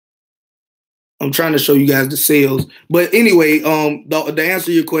 I'm trying to show you guys the sales. But anyway, the answer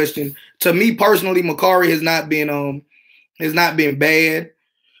to your question, to me personally, Macari has not been bad.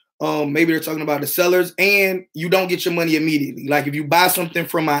 Maybe they're talking about the sellers, and you don't get your money immediately. Like, if you buy something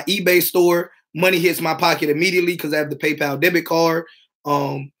from my eBay store, money hits my pocket immediately because I have the PayPal debit card.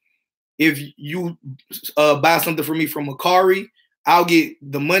 If you buy something from me from Macari, I'll get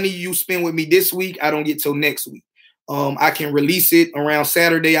the money you spend with me this week. I don't get till next week. I can release it around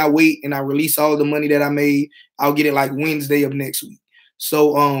Saturday. I wait and I release all the money that I made. I'll get it like Wednesday of next week.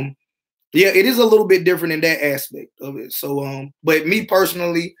 So yeah, it is a little bit different in that aspect of it. So but me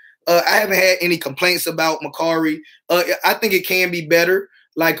personally, I haven't had any complaints about Mercari. I think it can be better.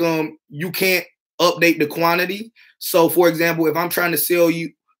 Like you can't update the quantity. So for example, if I'm trying to sell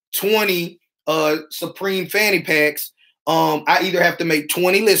you 20 Supreme fanny packs, I either have to make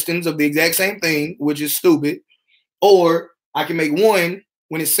 20 listings of the exact same thing, which is stupid, or I can make one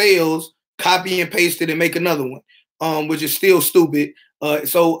when it sells, copy and paste it and make another one, which is still stupid.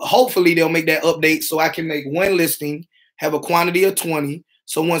 So hopefully they'll make that update so I can make one listing, have a quantity of 20.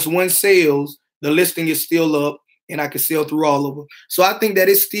 So once one sells, the listing is still up and I can sell through all of them. So I think that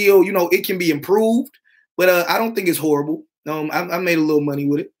it's still, you know, it can be improved, but I don't think it's horrible. I made a little money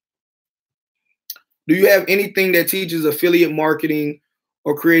with it. Do you have anything that teaches affiliate marketing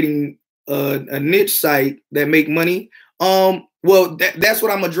or creating a niche site that make money? Well, that's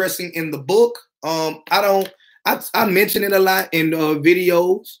what I'm addressing in the book. I mention it a lot in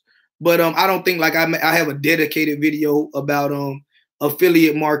videos, but I don't think like I have a dedicated video about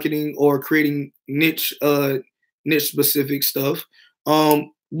affiliate marketing or creating niche specific stuff.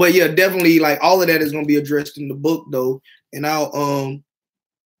 But yeah, definitely like all of that is going to be addressed in the book though, and I'll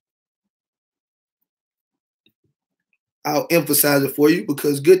emphasize it for you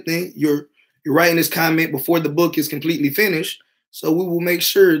because good thing you're writing this comment before the book is completely finished. So we will make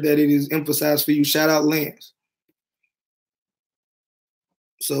sure that it is emphasized for you. Shout out Lance.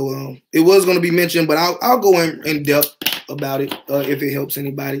 So it was going to be mentioned, but I'll go in depth about it if it helps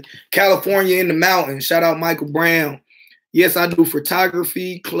anybody. California in the mountains. Shout out Michael Brown. Yes, I do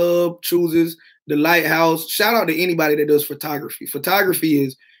photography. Club chooses the lighthouse. Shout out to anybody that does photography.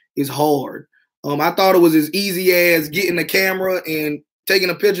 Photography is hard. I thought it was as easy as getting a camera and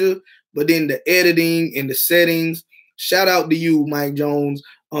taking a picture, but then the editing and the settings. Shout out to you, Mike Jones.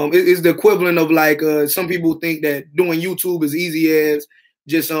 It's the equivalent of like some people think that doing YouTube is easy as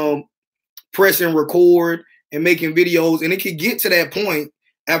just pressing record and making videos, and it could get to that point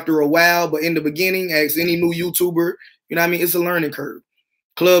after a while. But in the beginning, ask any new YouTuber, you know what I mean? It's a learning curve.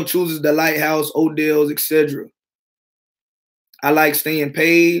 Club chooses the lighthouse, Odell's, etc. I like staying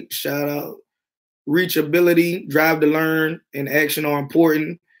paid. Shout out. Reachability, drive to learn, and action are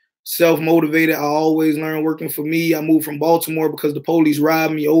important. Self-motivated, I always learn working for me. I moved from Baltimore because the police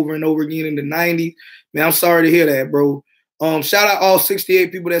robbed me over and over again in the 90s. Man, I'm sorry to hear that, bro. Shout out all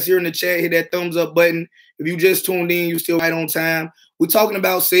 68 people that's here in the chat. Hit that thumbs up button. If you just tuned in, you still right on time. We're talking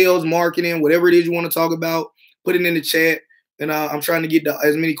about sales, marketing, whatever it is you want to talk about, put it in the chat. And I'm trying to get to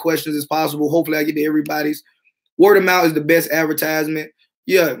as many questions as possible. Hopefully I get to everybody's. Word of mouth is the best advertisement.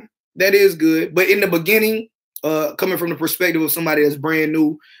 Yeah, that is good. But in the beginning, coming from the perspective of somebody that's brand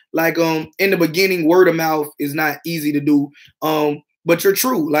new, like in the beginning, word of mouth is not easy to do. But you're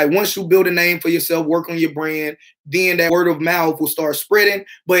true. Like once you build a name for yourself, work on your brand, then that word of mouth will start spreading.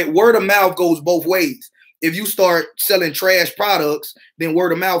 But word of mouth goes both ways. If you start selling trash products, then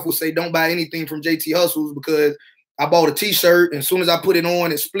word of mouth will say, don't buy anything from JT Hustles because I bought a t-shirt and as soon as I put it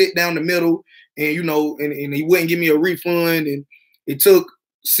on, it split down the middle and, you know, and he wouldn't give me a refund. And it took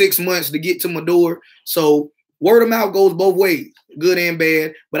 6 months to get to my door. So word of mouth goes both ways, good and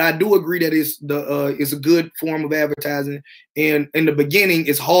bad. But I do agree that it's a good form of advertising. And in the beginning,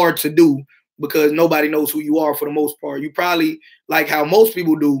 it's hard to do because nobody knows who you are for the most part. You probably, like how most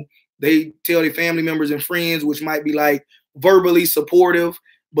people do, they tell their family members and friends, which might be like verbally supportive,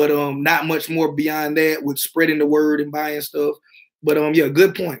 but not much more beyond that with spreading the word and buying stuff. But yeah,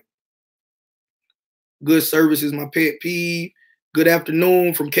 good point. Good service is my pet peeve. Good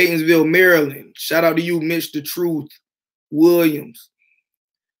afternoon from Catonsville, Maryland. Shout out to you, Mitch the Truth Williams.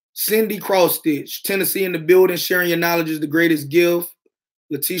 Cindy Crossstitch, Tennessee in the building. Sharing your knowledge is the greatest gift.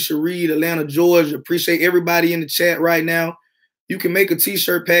 Letitia Reed, Atlanta, Georgia. Appreciate everybody in the chat right now. You can make a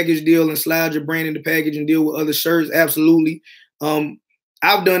t-shirt package deal and slide your brand in the package and deal with other shirts. Absolutely.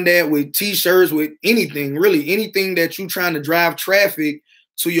 I've done that with t-shirts, with anything, really. Anything that you're trying to drive traffic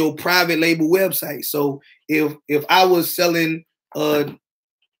to your private label website. So if I was selling I'm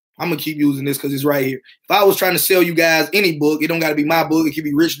gonna keep using this because it's right here. If I was trying to sell you guys any book, it don't got to be my book. It could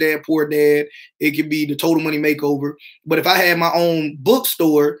be Rich Dad Poor Dad. It could be the Total Money Makeover. But if I had my own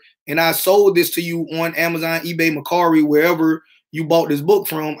bookstore and I sold this to you on Amazon, eBay, Mercari, wherever you bought this book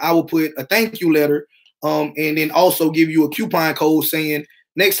from, I will put a thank you letter and then also give you a coupon code saying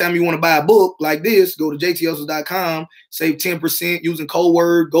next time you want to buy a book like this, go to jthustles.com, save 10% using code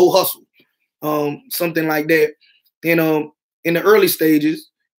word Go Hustle, something like that. And in the early stages,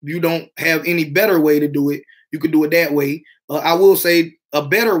 if you don't have any better way to do it, you could do it that way. I will say a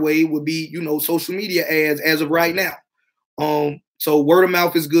better way would be, you know, social media ads as of right now. So word of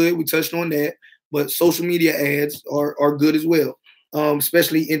mouth is good. We touched on that, but social media ads are good as well,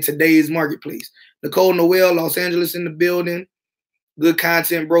 especially in today's marketplace. Nicole Noel, Los Angeles in the building. Good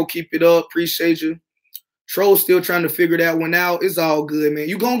content, bro. Keep it up. Appreciate you. Trolls still trying to figure that one out. It's all good, man.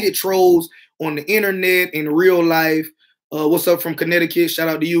 You're going to get trolls on the internet, in real life. What's up from Connecticut? Shout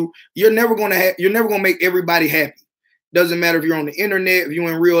out to you. You're never going to make everybody happy. Doesn't matter if you're on the internet, if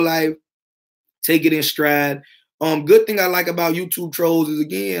you're in real life, take it in stride. Good thing I like about YouTube trolls is,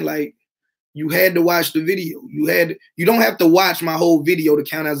 again, like, you had to watch the video. You don't have to watch my whole video to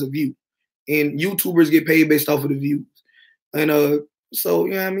count as a view. And YouTubers get paid based off of the views. And so,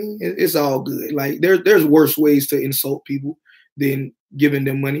 you know what I mean? It's all good. Like, there's worse ways to insult people than giving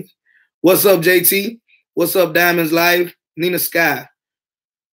them money. What's up, JT? What's up, Diamonds Live? Nina Sky.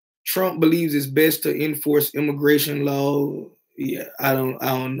 Trump believes it's best to enforce immigration law. Yeah, I don't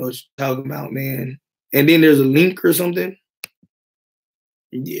know what you're talking about, man. And then there's a link or something.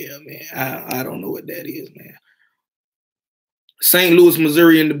 Yeah, man. I don't know what that is, man. St. Louis,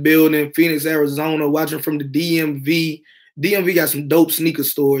 Missouri in the building. Phoenix, Arizona. Watching from the DMV. DMV got some dope sneaker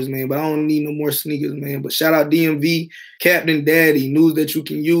stores, man, but I don't need no more sneakers, man. But shout out DMV, Captain Daddy, news that you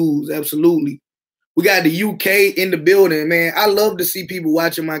can use. Absolutely. We got the UK in the building, man. I love to see people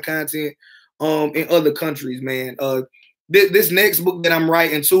watching my content in other countries, man. This next book that I'm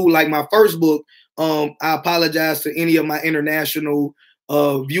writing too, like my first book, I apologize to any of my international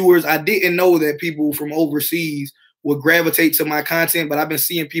viewers. I didn't know that people from overseas would gravitate to my content, but I've been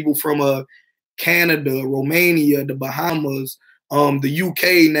seeing people from Canada, Romania, the Bahamas, the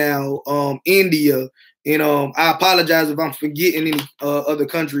UK now, India, and I apologize if I'm forgetting any other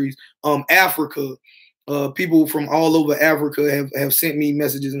countries. Africa, people from all over Africa have sent me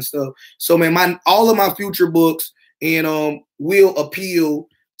messages and stuff. So, man, all of my future books and will appeal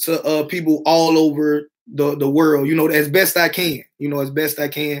to people all over the world, you know, as best I can,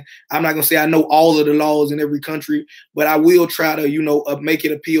 I'm not gonna say I know all of the laws in every country, but I will try to, make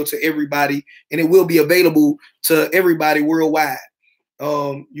it appeal to everybody, and it will be available to everybody worldwide,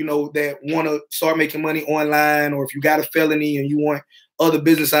 that want to start making money online, or if you got a felony and you want other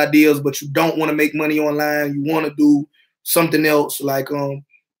business ideas, but you don't want to make money online, you want to do something else, like,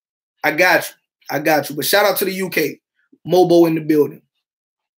 I got you. But shout out to the UK, Mobo in the building.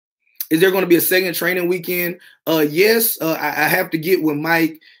 Is there going to be a second training weekend? Yes. I have to get with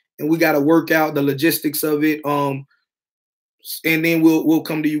Mike, and we got to work out the logistics of it. And then we'll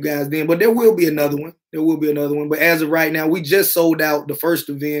come to you guys then. But there will be another one. But as of right now, we just sold out the first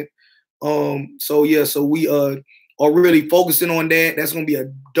event. So we are really focusing on that. That's going to be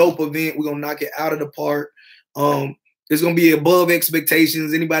a dope event. We're going to knock it out of the park. It's going to be above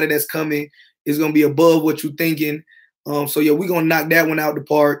expectations. Anybody that's coming is going to be above what you're thinking. We're going to knock that one out the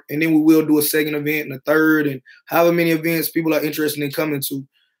park, and then we will do a second event and a third, and however many events people are interested in coming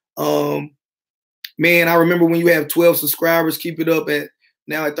to. Man, I remember when you have 12 subscribers, keep it up at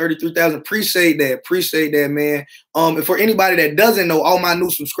 33,000. Appreciate that, man. And for anybody that doesn't know, all my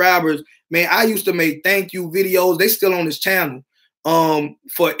new subscribers, man, I used to make thank you videos. They still on this channel.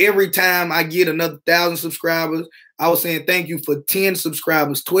 For every time I get another 1,000 subscribers, I was saying thank you for 10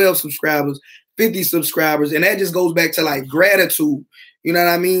 subscribers, 12 subscribers, 50 subscribers, and that just goes back to like gratitude. You know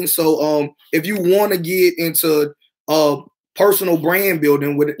what I mean? So if you want to get into personal brand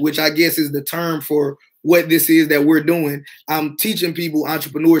building, which I guess is the term for what this is that we're doing, I'm teaching people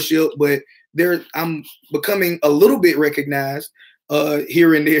entrepreneurship, but I'm becoming a little bit recognized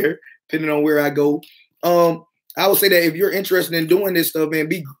here and there, depending on where I go. I would say that if you're interested in doing this stuff,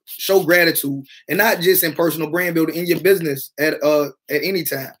 man, show gratitude, and not just in personal brand building, in your business at any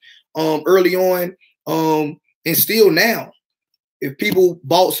time. Early on, and still now, if people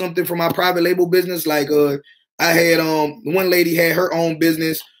bought something from my private label business, like I had one lady had her own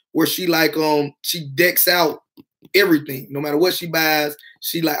business where she decks out everything, no matter what she buys.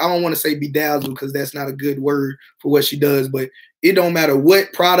 She I don't want to say bedazzled because that's not a good word for what she does, but it don't matter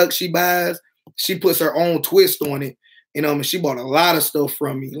what product she buys, she puts her own twist on it. And she bought a lot of stuff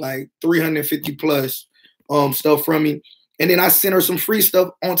from me, like 350 plus stuff from me. And then I sent her some free stuff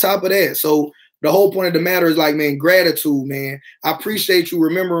on top of that. So the whole point of the matter is, like, man, gratitude, man. I appreciate you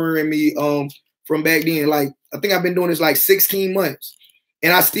remembering me from back then. Like, I think I've been doing this like 16 months,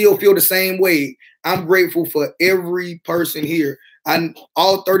 and I still feel the same way. I'm grateful for every person here.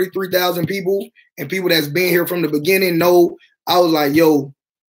 All 33,000 people and people that's been here from the beginning know I was like, yo,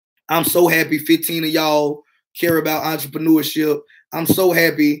 I'm so happy 15 of y'all care about entrepreneurship. I'm so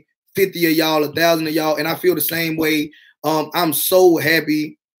happy 50 of y'all, 1,000 of y'all, and I feel the same way. I'm so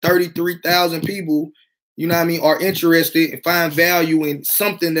happy 33,000 people, you know what I mean, are interested and find value in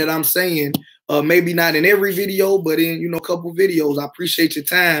something that I'm saying, maybe not in every video, but in, you know, a couple videos. I appreciate your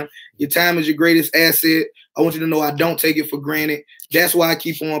time. Your time is your greatest asset. I want you to know I don't take it for granted. That's why I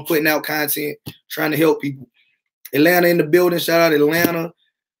keep on putting out content, trying to help people. Atlanta in the building. Shout out Atlanta.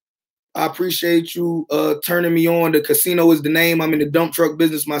 I appreciate you turning me on. The casino is the name. I'm in the dump truck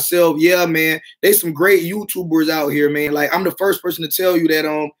business myself. Yeah, man. There's some great YouTubers out here, man. Like, I'm the first person to tell you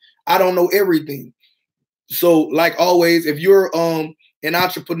that I don't know everything. So, like always, if you're an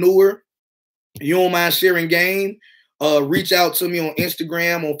entrepreneur, you don't mind sharing game, reach out to me on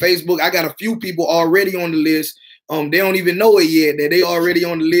Instagram, on Facebook. I got a few people already on the list. They don't even know it yet that they already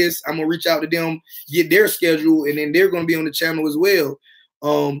on the list. I'm gonna reach out to them, get their schedule, and then they're gonna be on the channel as well.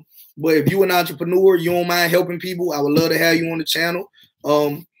 But if you're an entrepreneur, you don't mind helping people, I would love to have you on the channel.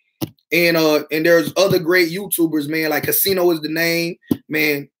 And there's other great YouTubers, man. Like Casino is the name,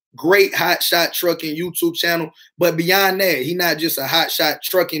 man. Great hot shot trucking YouTube channel. But beyond that, he not just a hot shot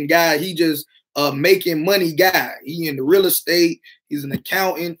trucking guy. He just making money guy. He in the real estate. He's an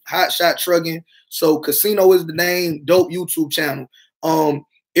accountant, hot shot trucking. So Casino is the name. Dope YouTube channel.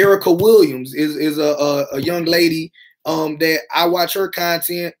 Erica Williams is a young lady that I watch her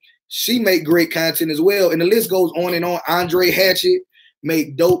content. She make great content as well. And the list goes on and on. Andre Hatchett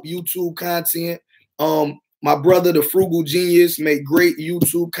make dope YouTube content. My brother, the Frugal Genius, make great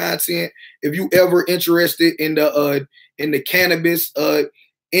YouTube content. If you ever interested in the cannabis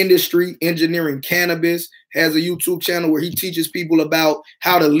industry, engineering cannabis, has a YouTube channel where he teaches people about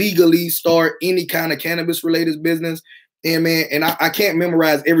how to legally start any kind of cannabis related business. And man, and I can't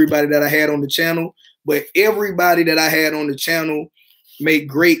memorize everybody that I had on the channel, but everybody that I had on the channel make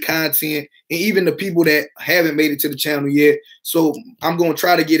great content, and even the people that haven't made it to the channel yet. So I'm going to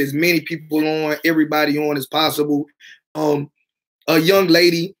try to get as many people on, everybody on as possible. A young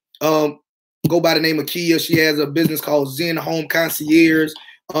lady, go by the name of Kia. She has a business called Zen Home Concierge,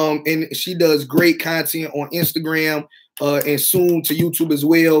 and she does great content on Instagram and soon to YouTube as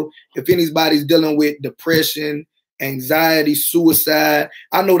well. If anybody's dealing with depression, anxiety, suicide,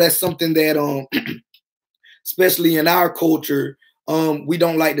 I know that's something that, especially in our culture, we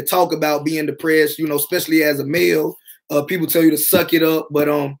don't like to talk about being depressed, you know, especially as a male. People tell you to suck it up, but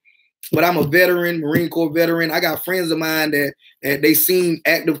I'm a veteran, Marine Corps veteran. I got friends of mine that they seen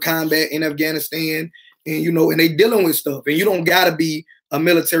active combat in Afghanistan, and you know, and they dealing with stuff. And you don't gotta be a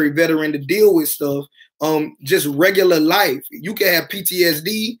military veteran to deal with stuff. Just regular life. You can have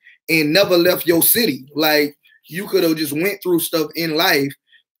PTSD and never left your city. Like, you could have just went through stuff in life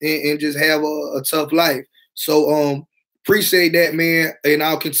and just have a tough life. So appreciate that, man. And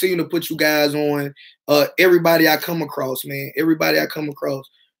I'll continue to put you guys on. Everybody I come across, man. Everybody I come across.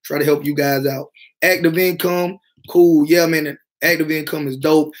 Try to help you guys out. Active income, cool. Yeah, man. Active income is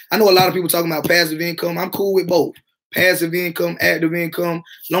dope. I know a lot of people talking about passive income. I'm cool with both. Passive income, active income.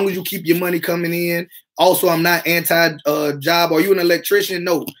 As long as you keep your money coming in. Also, I'm not anti-job. Are you an electrician?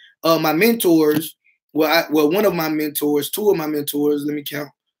 No. My mentors, one of my mentors, two of my mentors, let me count,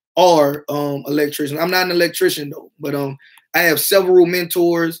 are electricians. I'm not an electrician though, but I have several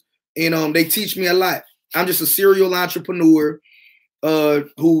mentors, and they teach me a lot. I'm just a serial entrepreneur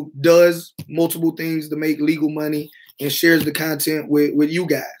who does multiple things to make legal money and shares the content with you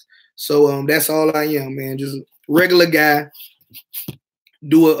guys. So that's all I am, man. Just a regular guy.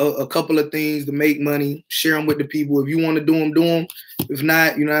 Do a couple of things to make money, share them with the people. If you want to do them, do them. If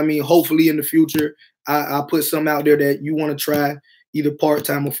not, you know what I mean? Hopefully in the future, I'll put some out there that you want to try, either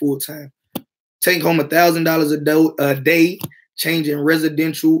part-time or full-time. Take home $1,000 a day, changing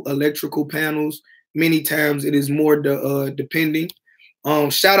residential electrical panels. Many times it is more depending.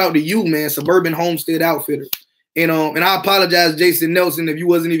 Shout out to you, man, Suburban Homestead Outfitter. And I apologize, Jason Nelson, if you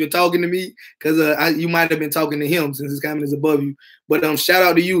wasn't even talking to me, because you might have been talking to him since his comment is above you. But shout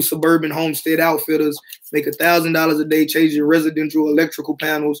out to you, Suburban Homestead Outfitters. Make $1,000 a day, changing residential electrical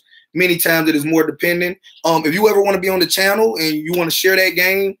panels. Many times it is more dependent. If you ever want to be on the channel and you want to share that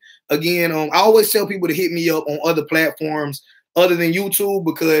game, again, I always tell people to hit me up on other platforms other than YouTube,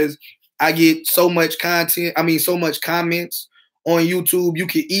 because I get so much content. I mean, so much comments on YouTube. You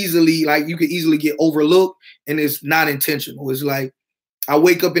could easily get overlooked, and it's not intentional. It's like I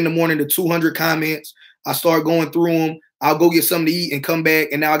wake up in the morning to 200 comments. I start going through them. I'll go get something to eat and come back,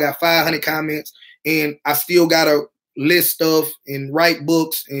 and now I got 500 comments, and I still gotta list stuff and write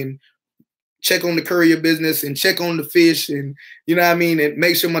books and check on the courier business and check on the fish, and you know what I mean, and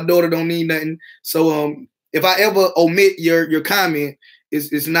make sure my daughter don't need nothing. So if I ever omit your comment,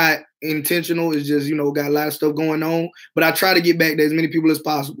 it's not intentional. It's just, you know, got a lot of stuff going on, but I try to get back to as many people as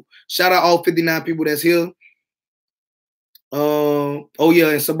possible. Shout out all 59 people that's here. Oh yeah,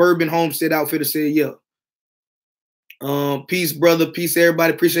 and Suburban Homestead Outfitter said yeah. Peace, brother. Peace,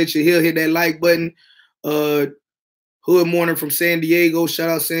 everybody. Appreciate you here. Hit that like button. Hood Morning from San Diego. Shout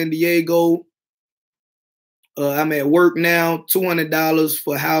out San Diego. I'm at work now. $200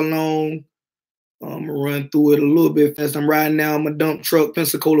 for how long? I'm gonna run through it a little bit fast. I'm riding now. I'm a dump truck,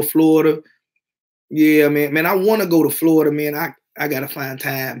 Pensacola, Florida. Yeah, man. I want to go to Florida, man. I gotta find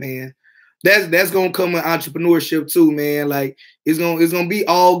time, man. That's gonna come with entrepreneurship too, man. Like it's gonna be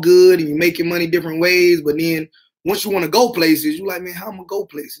all good and you're making money different ways, but then once you want to go places, you're like, man, how am I gonna go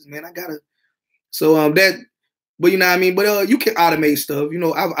places, man? I gotta. So but you know what I mean. But you can automate stuff. You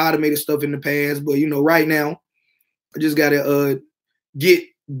know, I've automated stuff in the past, but you know, right now, I just gotta get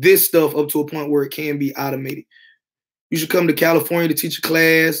this stuff up to a point where it can be automated. You should come to California to teach a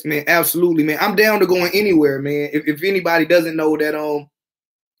class, man. Absolutely, man. I'm down to going anywhere, man. If anybody doesn't know that,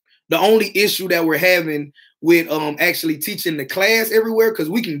 the only issue that we're having with actually teaching the class everywhere, because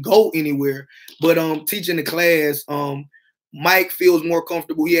we can go anywhere, but teaching the class, Mike feels more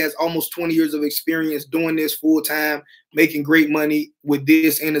comfortable. He has almost 20 years of experience doing this full time, making great money with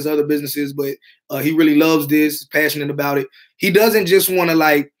this and his other businesses. But he really loves this, passionate about it. He doesn't just want to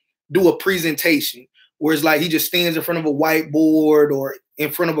like do a presentation where it's like he just stands in front of a whiteboard or in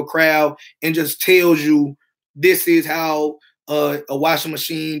front of a crowd and just tells you this is how a washing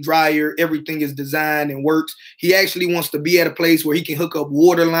machine, dryer, everything is designed and works. He actually wants to be at a place where he can hook up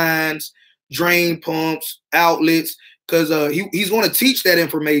water lines, drain pumps, outlets, because he's going to teach that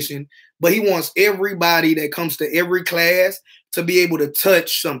information, but he wants everybody that comes to every class to be able to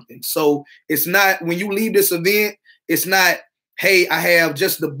touch something. So it's not, when you leave this event, it's not, hey, I have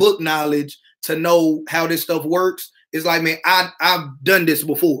just the book knowledge to know how this stuff works. It's like, man, I've done this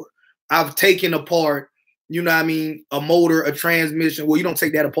before. I've taken apart, you know what I mean, a motor, a transmission. Well, you don't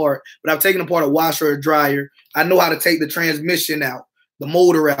take that apart, but I've taken apart a washer or a dryer. I know how to take the transmission out, the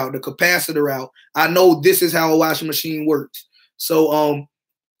motor out, the capacitor out. I know this is how a washing machine works. So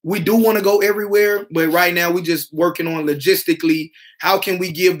we do want to go everywhere, but right now we just working on logistically, how can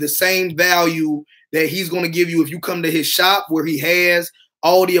we give the same value that he's going to give you if you come to his shop where he has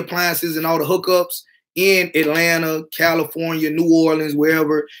all the appliances and all the hookups in Atlanta, California, New Orleans,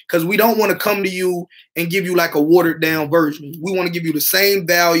 wherever, because we don't want to come to you and give you like a watered down version. We want to give you the same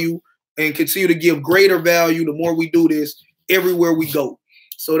value and continue to give greater value the more we do this everywhere we go.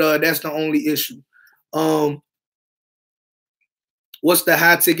 So that's the only issue. What's the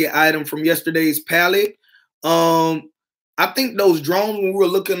high ticket item from yesterday's pallet? I think those drones, when we were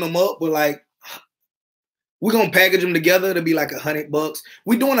looking them up, were like, we're going to package them together to be like $100.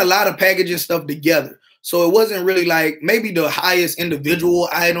 We're doing a lot of packaging stuff together. So it wasn't really like, maybe the highest individual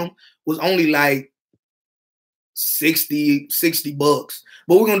item was only like $60.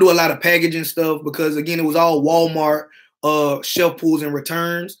 But we're going to do a lot of packaging stuff because, again, it was all Walmart shelf pulls and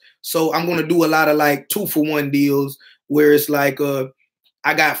returns. So I'm going to do a lot of like 2-for-1 deals where it's like,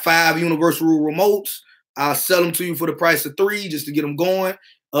 I got 5 universal remotes. I'll sell them to you for the price of 3 just to get them going.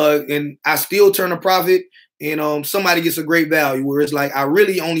 And I still turn a profit. And somebody gets a great value where it's like I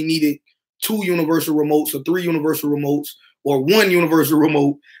really only needed 2 universal remotes or 3 universal remotes or 1 universal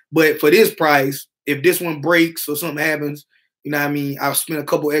remote. But for this price, if this one breaks or something happens, you know what I mean, I've spent a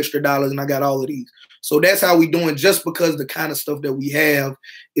couple extra dollars and I got all of these. So that's how we doing, just because the kind of stuff that we have,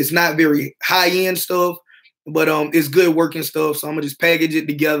 it's not very high-end stuff, but it's good working stuff. So I'm going to just package it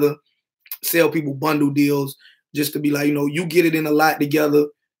together, sell people bundle deals just to be like, you know, you get it in a lot together.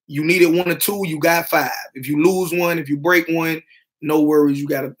 You needed 1 or 2, you got 5. If you lose one, if you break one, no worries, you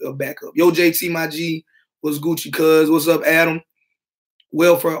got a backup. Yo, JT, my G, what's Gucci cuz? What's up, Adam?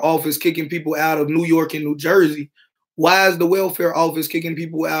 Welfare office kicking people out of New York and New Jersey. Why is the welfare office kicking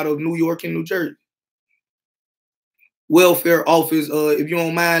people out of New York and New Jersey? Welfare office, if you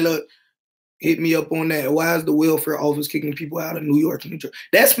don't mind, look, hit me up on that. Why is the welfare office kicking people out of New York and New Jersey?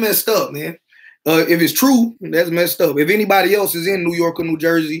 That's messed up, man. If it's true, that's messed up. If anybody else is in New York or New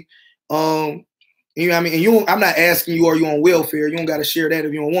Jersey, you know what I mean? And I'm not asking you, are you on welfare? You don't got to share that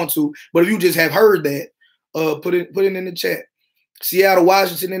if you don't want to. But if you just have heard that, put it in the chat. Seattle,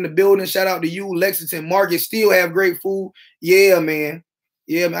 Washington in the building. Shout out to you. Lexington Market still have great food. Yeah, man.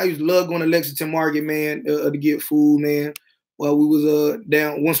 Yeah, man. I used to love going to Lexington Market, man, to get food, man, while we was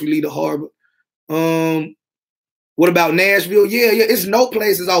down once we leave the harbor. What about Nashville? Yeah. It's no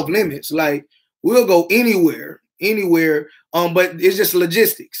place is off limits. Like, we'll go anywhere. But it's just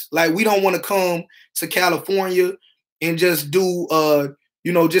logistics. Like, we don't want to come to California and just do,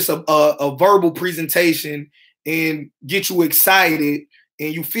 just a verbal presentation and get you excited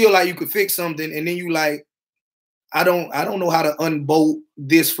and you feel like you could fix something. And then you like, I don't know how to unbolt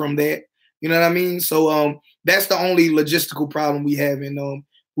this from that. You know what I mean? So that's the only logistical problem we have. And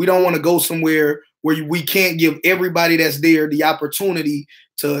we don't want to go somewhere where we can't give everybody that's there the opportunity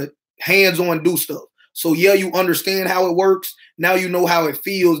to hands-on do stuff. So yeah, you understand how it works. Now you know how it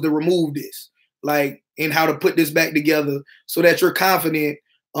feels to remove this, like, and how to put this back together so that you're confident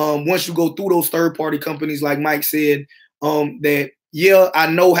once you go through those third-party companies, like Mike said, that yeah, I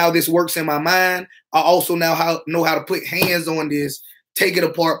know how this works in my mind. I also now know how to put hands on this, take it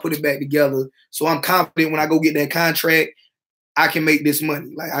apart, put it back together. So I'm confident when I go get that contract, I can make this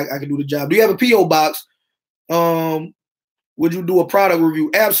money. Like I can do the job. Do you have a PO box? Would you do a product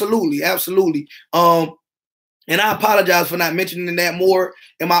review? Absolutely, absolutely. And I apologize for not mentioning that more.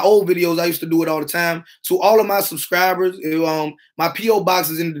 In my old videos, I used to do it all the time. To all of my subscribers, my PO box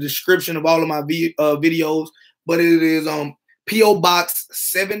is in the description of all of my videos, but it is PO Box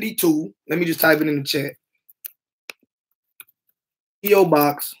 72. Let me just type it in the chat. PO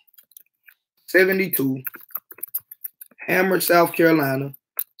Box 72, Hammer, South Carolina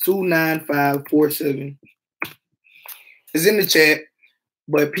 29547. It's in the chat,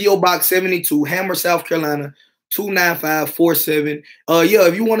 but PO Box 72, Hammer, South Carolina 29547. Yeah,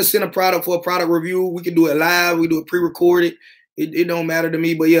 if you want to send a product for a product review, we can do it live. We do it pre-recorded. It don't matter to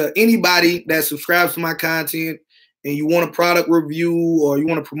me. But yeah, anybody that subscribes to my content and you want a product review, or you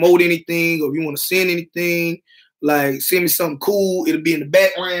want to promote anything, or if you want to send anything, like send me something cool. It'll be in the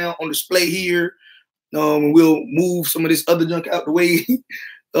background on display here. And we'll move some of this other junk out the way.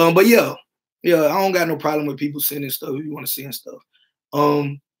 But yeah, I don't got no problem with people sending stuff if you want to send stuff.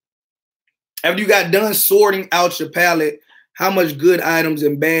 After you got done sorting out your palette, how much good items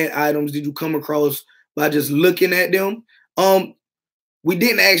and bad items did you come across by just looking at them? We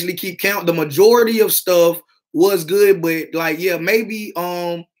didn't actually keep count. The majority of stuff was good, but like, yeah, maybe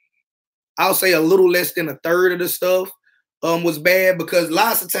I'll say a little less than a third of the stuff was bad, because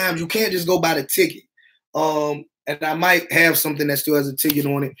lots of times you can't just go by the ticket. And I might have something that still has a ticket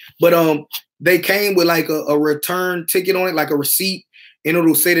on it, but they came with like a return ticket on it, like a receipt, and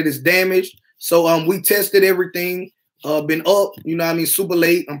it'll say that it's damaged. So we tested everything, been up, you know what I mean, super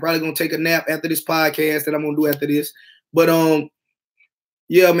late. I'm probably gonna take a nap after this podcast that I'm gonna do after this. But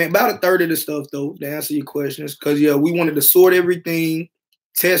yeah, man, about a third of the stuff though, to answer your questions, because yeah, we wanted to sort everything,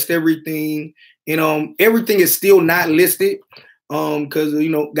 test everything, and everything is still not listed because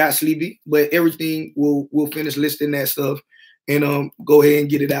got sleepy, but everything we'll finish listing that stuff and go ahead and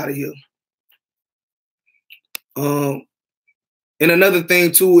get it out of here. And another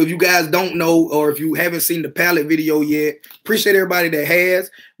thing too, if you guys don't know, or if you haven't seen the palette video yet, appreciate everybody that has.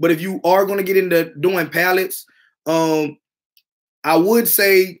 But if you are going to get into doing palettes, I would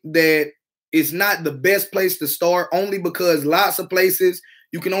say that it's not the best place to start, only because lots of places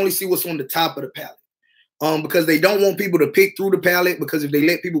you can only see what's on the top of the palette. Because they don't want people to pick through the palette, because if they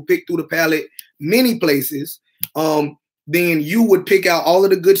let people pick through the palette, many places, then you would pick out all of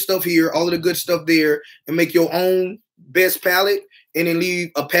the good stuff here, all of the good stuff there, and make your own best palette, and then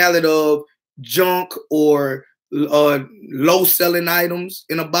leave a palette of junk or low selling items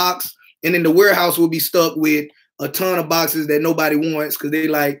in a box. And then the warehouse will be stuck with a ton of boxes that nobody wants, because they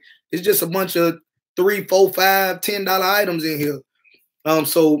like, it's just a bunch of $3, $4, $5, $10 items in here.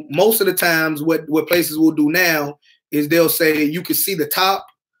 So most of the times what places will do now is they'll say you can see the top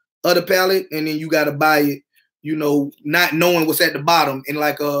of the palette, and then you got to buy it, not knowing what's at the bottom. And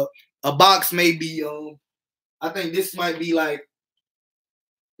like a box may be, I think this might be like,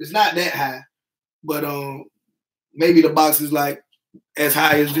 it's not that high, but maybe the box is like as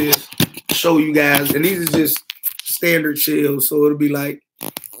high as this. Show you guys, and these is just standard shelves, so it'll be like,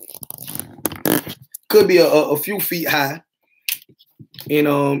 could be a few feet high,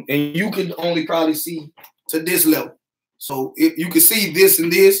 and you can only probably see to this level. So if you can see this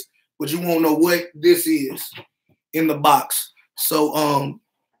and this, but you won't know what this is in the box. So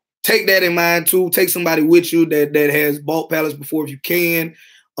take that in mind too. Take somebody with you that has bought palettes before if you can.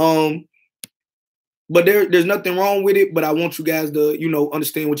 But there's nothing wrong with it. But I want you guys to,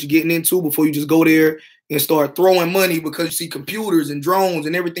 understand what you're getting into before you just go there and start throwing money, because you see computers and drones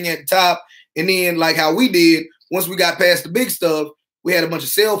and everything at the top. And then like how we did, once we got past the big stuff, we had a bunch of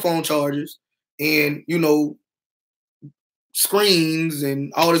cell phone chargers and, screens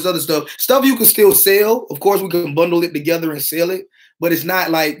and all this other stuff you can still sell. Of course, we can bundle it together and sell it, but it's not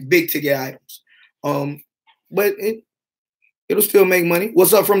like big ticket items. But it'll still make money.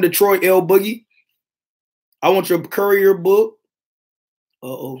 What's up from Detroit, L Boogie? I want your courier book.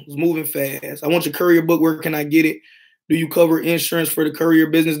 It's moving fast. I want your courier book. Where can I get it? Do you cover insurance for the courier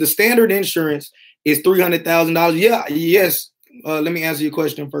business? The standard insurance is $300,000. Yeah, yes. Let me answer your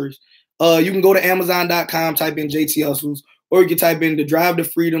question first. You can go to Amazon.com, type in JT Hustles, or you can type in The Drive to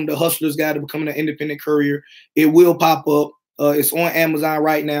Freedom, The Hustler's Guide to Becoming an Independent Courier. It will pop up. It's on Amazon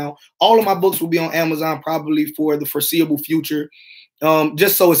right now. All of my books will be on Amazon probably for the foreseeable future,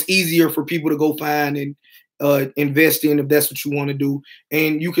 just so it's easier for people to go find and invest in if that's what you want to do.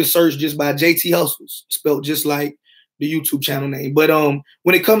 And you can search just by JT Hustles, spelled just like the YouTube channel name. But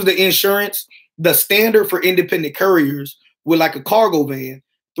when it comes to insurance, the standard for independent couriers with like a cargo van,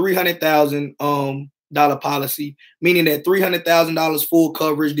 $300,000 policy, meaning that $300,000 full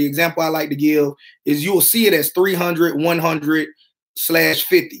coverage. The example I like to give is you'll see it as 300, 100 /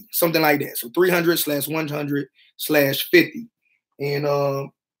 50, something like that. So 300 / 100 / 50. And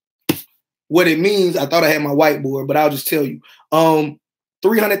what it means, I thought I had my whiteboard, but I'll just tell you.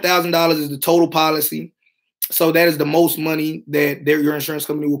 $300,000 is the total policy. So that is the most money that your insurance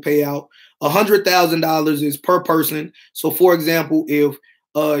company will pay out. $100,000 is per person. So for example, if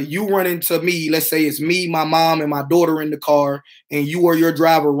you run into me, let's say it's me, my mom, and my daughter in the car, and you or your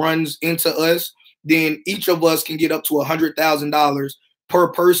driver runs into us, then each of us can get up to $100,000 per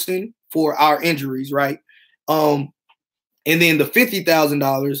person for our injuries, right? And then the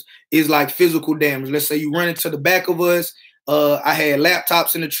 $50,000 is like physical damage. Let's say you run into the back of us. I had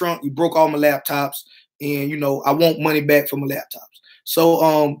laptops in the trunk. You broke all my laptops, and I want money back for my laptops.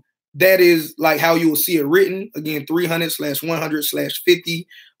 So that is like how you will see it written. Again, 300 / 100 / 50.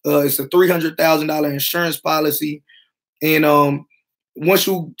 It's a $300,000 insurance policy. And once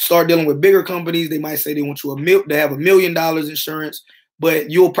you start dealing with bigger companies, they might say they want you to have $1 million insurance,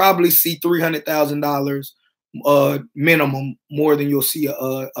 but you'll probably see $300,000 minimum more than you'll see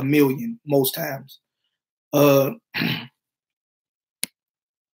a million most times. You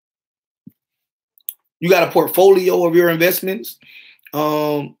got a portfolio of your investments,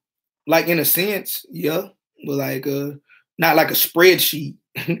 like in a sense, yeah, but like not like a spreadsheet,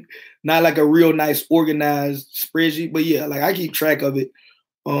 not like a real nice organized spreadsheet, but yeah, like I keep track of it.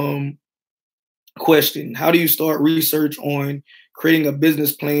 Question: how do you start research on creating a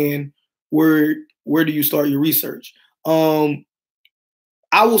business plan? Where do you start your research? I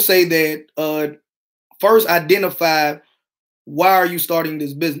will say that first identify why are you starting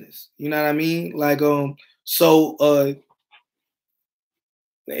this business? You know what I mean? Like and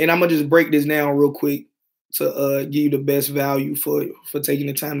I'm gonna just break this down real quick to give you the best value for taking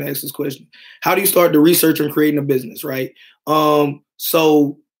the time to ask this question. How do you start the research on creating a business, right?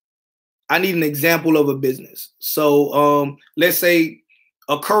 So I need an example of a business. So let's say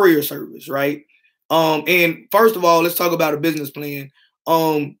a courier service, right? And first of all, let's talk about a business plan.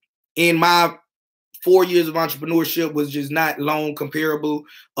 In my 4 years of entrepreneurship was just not long comparable.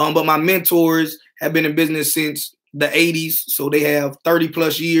 But my mentors have been in business since the 80s. So they have 30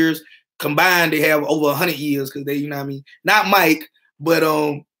 plus years. Combined, they have over 100 years because they, what I mean? Not Mike, but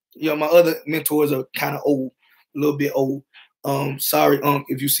my other mentors are kind of old, a little bit old. Sorry,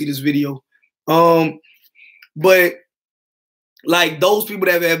 if you see this video. But like those people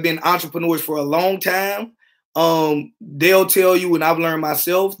that have been entrepreneurs for a long time, they'll tell you, and I've learned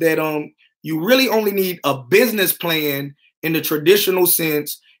myself, that you really only need a business plan in the traditional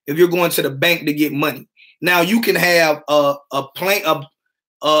sense if you're going to the bank to get money. Now you can have a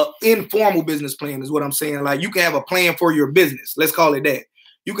informal business plan is what I'm saying. Like you can have a plan for your business. Let's call it that.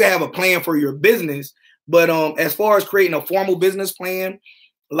 You can have a plan for your business, but as far as creating a formal business plan,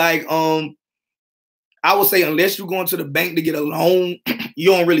 like I would say unless you're going to the bank to get a loan,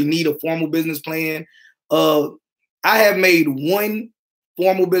 you don't really need a formal business plan. I have made one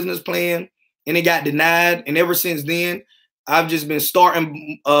formal business plan and it got denied. And ever since then, I've just been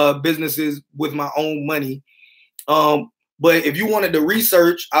starting businesses with my own money. But if you wanted to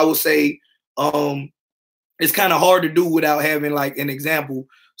research, I would say it's kind of hard to do without having like an example.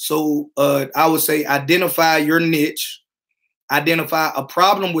 So I would say identify your niche. Identify a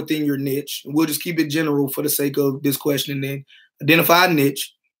problem within your niche. We'll just keep it general for the sake of this question. And then identify a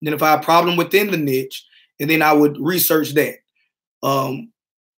niche, identify a problem within the niche, and then I would research that. And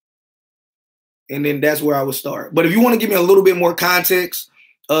then that's where I would start. But if you want to give me a little bit more context,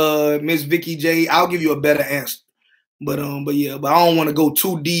 Miss Vicky J, I'll give you a better answer. But I don't want to go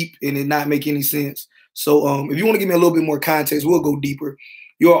too deep and it not make any sense. So if you want to give me a little bit more context, we'll go deeper.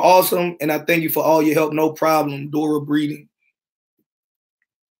 You're awesome, and I thank you for all your help. No problem, Dora Breeding.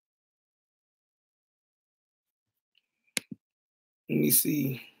 Let me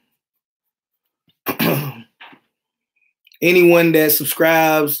see. Anyone that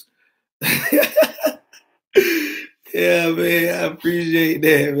subscribes. Yeah, man, I appreciate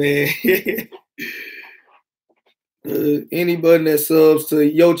that, man. Anybody that subs to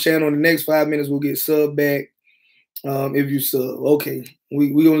your channel in the next 5 minutes will get sub back if you sub. Okay,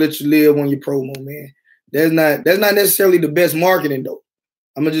 we gonna let you live on your promo, man. That's not necessarily the best marketing though.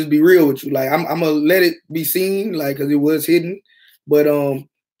 I'm gonna just be real with you. Like I'm gonna let it be seen, like, because it was hidden. But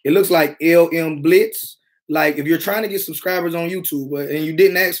it looks like LM Blitz. Like if you're trying to get subscribers on YouTube, and you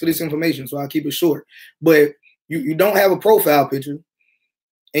didn't ask for this information, so I'll keep it short. But you don't have a profile picture,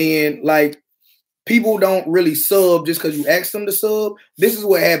 and like people don't really sub just because you ask them to sub. This is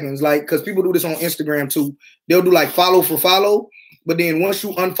what happens, like, because people do this on Instagram too. They'll do like follow for follow, but then once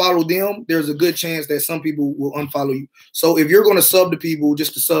you unfollow them, there's a good chance that some people will unfollow you. So if you're going to sub to people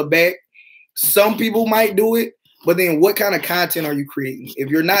just to sub back, some people might do it, but then what kind of content are you creating? If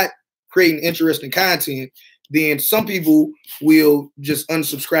you're not creating interesting content, then some people will just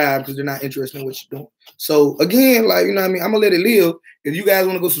unsubscribe because they're not interested in what you're doing. So again, like, you know what I mean? I'm gonna let it live. If you guys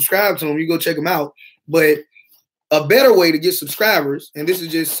want to go subscribe to them, you go check them out. But a better way to get subscribers, and this is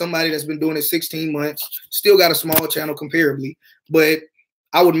just somebody that's been doing it 16 months, still got a small channel comparably, but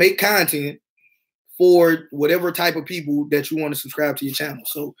I would make content for whatever type of people that you want to subscribe to your channel.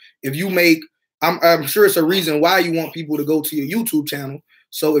 So if you make, I'm sure it's a reason why you want people to go to your YouTube channel.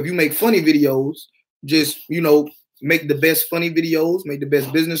 So if you make funny videos, just, you know, make the best funny videos, make the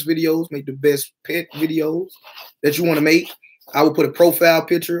best business videos, make the best pet videos that you want to make. I will put a profile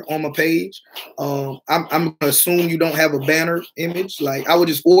picture on my page. I'm going to assume you don't have a banner image. Like I would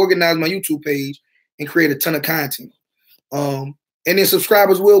just organize my YouTube page and create a ton of content. And then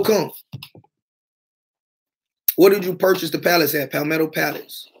subscribers will come. What did you purchase the pallets at? Palmetto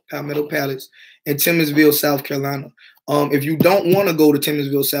Pallets. Palmetto Pallets in Timmonsville, South Carolina. If you don't want to go to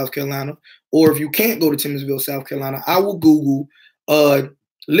Timmonsville, South Carolina, or if you can't go to Timmonsville, South Carolina, I will Google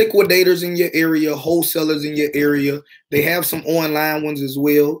liquidators in your area, wholesalers in your area. They have some online ones as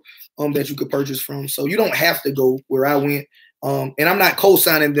well that you could purchase from. So you don't have to go where I went. And I'm not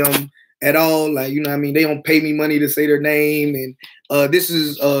co-signing them at all. Like, you know what I mean? They don't pay me money to say their name. And this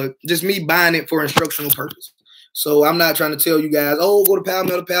is just me buying it for instructional purpose. So I'm not trying to tell you guys, oh, go to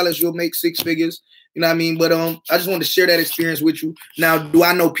Palmetto Palace, you'll make 6 figures. You know what I mean? But I just wanted to share that experience with you. Now, do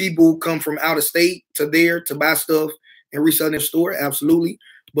I know people come from out of state to there to buy stuff and resell in their store? Absolutely.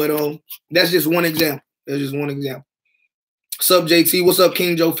 But that's just one example. That's just one example. Sub JT, what's up,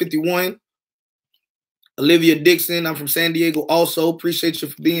 King Joe 51? Olivia Dixon, I'm from San Diego also. Appreciate you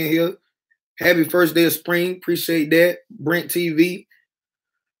for being here. Happy first day of spring. Appreciate that. Brent TV.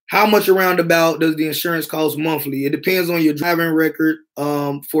 How much around about does the insurance cost monthly? It depends on your driving record.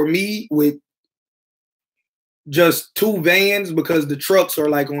 For me, with just 2 vans, because the trucks are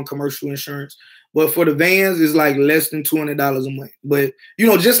like on commercial insurance. But for the vans, it's like less than $200 a month. But, you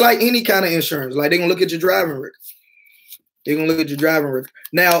know, just like any kind of insurance, like they're going to look at your driving record. They're going to look at your driving record.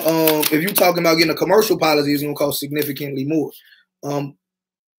 Now, if you're talking about getting a commercial policy, it's going to cost significantly more.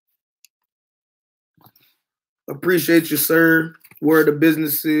 Appreciate you, sir. Where are the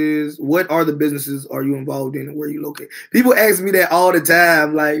businesses? What are the businesses are you involved in and where you located? People ask me that all the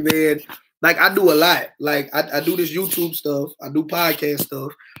time. Like, man, like I do a lot. Like I do this YouTube stuff. I do podcast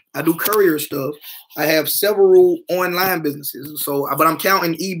stuff. I do courier stuff. I have several online businesses. So, but I'm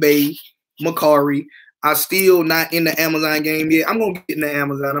counting eBay, Mercari. I still not in the Amazon game yet. I'm going to get in the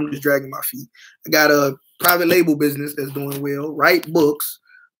Amazon. I'm just dragging my feet. I got a private label business that's doing well. Write books.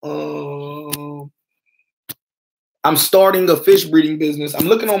 I'm starting a fish breeding business. I'm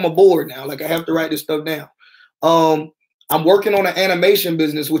looking on my board now. Like I have to write this stuff down. I'm working on an animation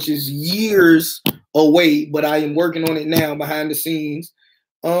business, which is years away, but I am working on it now behind the scenes.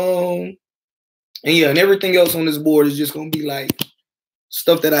 And yeah, and everything else on this board is just gonna be like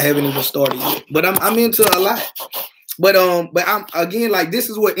stuff that I haven't even started yet. But I'm into a lot. But I'm again, like,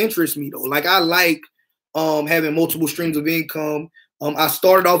 this is what interests me though. Like I like having multiple streams of income. I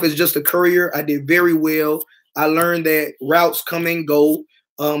started off as just a courier. I did very well. I learned that routes come and go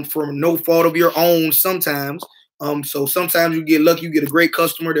from no fault of your own sometimes. So sometimes you get lucky, you get a great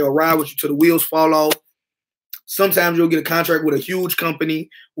customer, they'll ride with you till the wheels fall off. Sometimes you'll get a contract with a huge company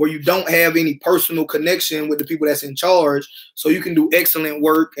where you don't have any personal connection with the people that's in charge. So you can do excellent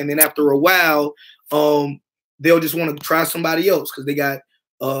work. And then after a while, they'll just want to try somebody else because they got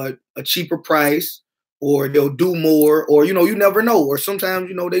a cheaper price, or they'll do more, or, you know, you never know. Or sometimes,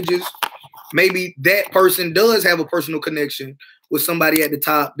 you know, they just, maybe that person does have a personal connection with somebody at the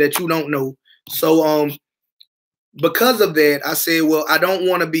top that you don't know. So because of that, I said, well, I don't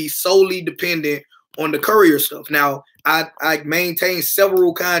want to be solely dependent on the courier stuff. Now, I maintain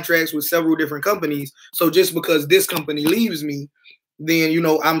several contracts with several different companies. So just because this company leaves me, then, you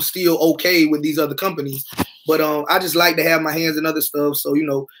know, I'm still okay with these other companies. But I just like to have my hands in other stuff. So, you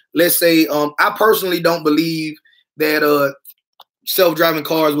know, let's say I personally don't believe that self-driving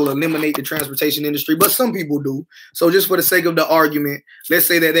cars will eliminate the transportation industry, but some people do. So just for the sake of the argument, let's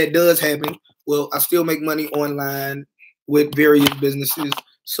say that that does happen. Well, I still make money online with various businesses.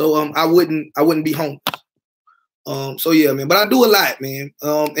 So I wouldn't be homeless. So yeah, man. But I do a lot, man.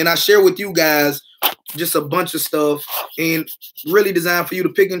 And I share with you guys just a bunch of stuff and really designed for you to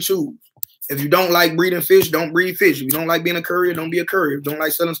pick and choose. If you don't like breeding fish, don't breed fish. If you don't like being a courier, don't be a courier. If you don't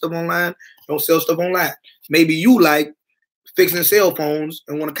like selling stuff online, don't sell stuff online. Maybe you like fixing cell phones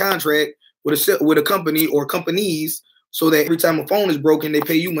and want a contract with a company or companies so that every time a phone is broken, they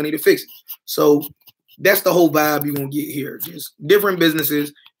pay you money to fix it. So that's the whole vibe you're going to get here. Just different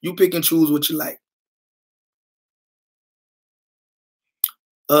businesses. You pick and choose what you like.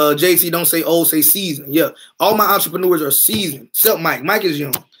 JC, don't say old, say seasoned. Yeah, all my entrepreneurs are seasoned, except Mike. Mike is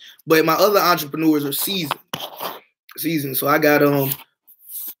young, but my other entrepreneurs are seasoned. So I got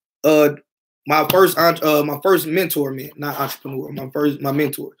my first mentor, man, not entrepreneur, my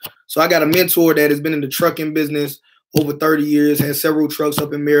mentor. So I got a mentor that has been in the trucking business over 30 years, has several trucks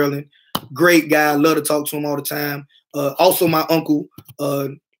up in Maryland. Great guy, love to talk to him all the time. Also my uncle,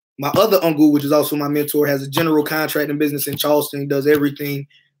 my other uncle, which is also my mentor, has a general contracting business in Charleston. He does everything,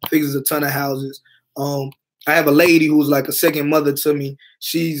 fixes a ton of houses. I have a lady who's like a second mother to me.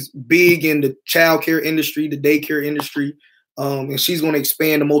 She's big in the childcare industry, the daycare industry, and she's going to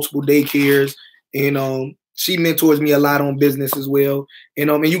expand to multiple daycares. And she mentors me a lot on business as well.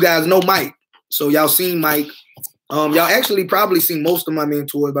 And you guys know Mike, so y'all seen Mike. Y'all actually probably seen most of my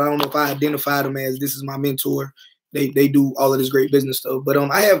mentors, but I don't know if I identified them as this is my mentor. They do all of this great business stuff. But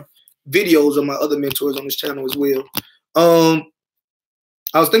I have videos of my other mentors on this channel as well.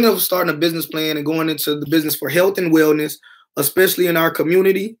 I was thinking of starting a business plan and going into the business for health and wellness, especially in our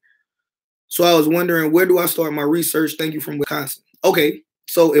community. So I was wondering, where do I start my research? Thank you, from Wisconsin. Okay,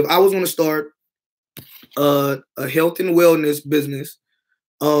 so if I was going to start a health and wellness business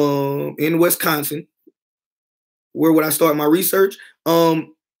in Wisconsin, where would I start my research?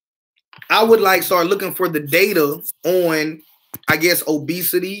 I would start looking for the data on, I guess,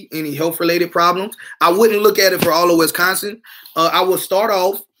 obesity, any health-related problems. I wouldn't look at it for all of Wisconsin. I will start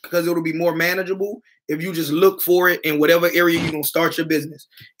off, because it'll be more manageable if you just look for it in whatever area you're going to start your business.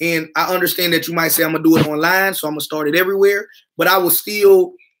 And I understand that you might say, I'm going to do it online, so I'm going to start it everywhere. But I will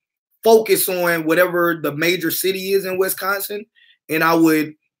still focus on whatever the major city is in Wisconsin, and I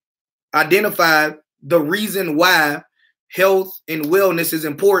would identify the reason why health and wellness is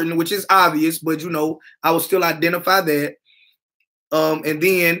important, which is obvious, but I will still identify that. And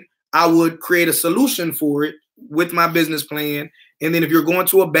then I would create a solution for it with my business plan. And then if you're going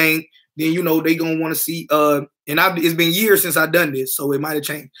to a bank, then they're gonna want to see it's been years since I've done this, so it might have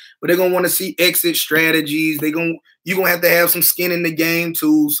changed. But they're gonna want to see exit strategies. You're gonna have to have some skin in the game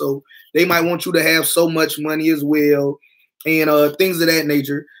too. So they might want you to have so much money as well, and things of that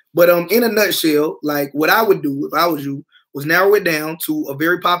nature. But in a nutshell, like what I would do if I was you was narrow it down to a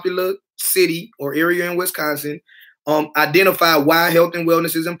very popular city or area in Wisconsin. Identify why health and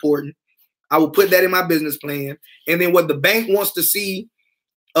wellness is important. I will put that in my business plan. And then what the bank wants to see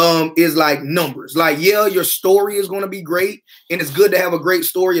is like numbers. Like, yeah, your story is going to be great. And it's good to have a great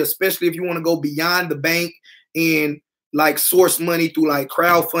story, especially if you want to go beyond the bank and like source money through like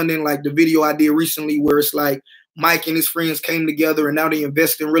crowdfunding, like the video I did recently where it's like Mike and his friends came together and now they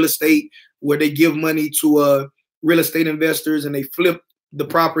invest in real estate, where they give money to real estate investors and they flip the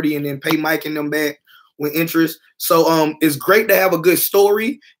property and then pay Mike and them back with interest. So it's great to have a good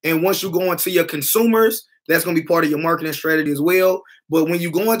story. And once you go into your consumers, that's going to be part of your marketing strategy as well. But when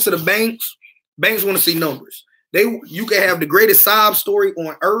you go into the banks want to see numbers. You can have the greatest sob story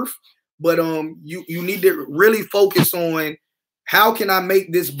on earth, but you need to really focus on how can I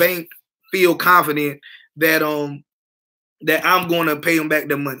make this bank feel confident that that I'm going to pay them back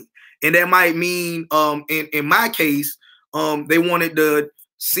their money. And that might mean in my case, they wanted to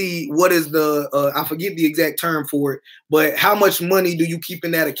see what is the I forget the exact term for it, but how much money do you keep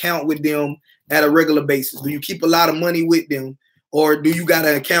in that account with them at a regular basis? Do you keep a lot of money with them, or do you got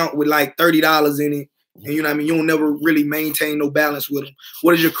an account with like $30 in it, and you know what I mean, you'll never really maintain no balance with them?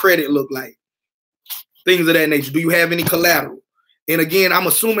 What does your credit look like? Things of that nature. Do you have any collateral? And again, I'm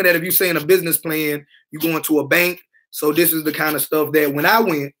assuming that if you're saying a business plan, you're going to a bank. So this is the kind of stuff that when I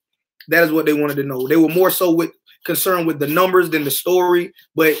went, that is what they wanted to know. They were more so concerned with the numbers than the story,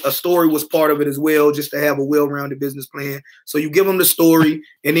 but a story was part of it as well, just to have a well-rounded business plan. So you give them the story,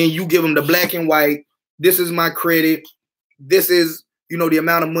 and then you give them the black and white. This is my credit. This is, the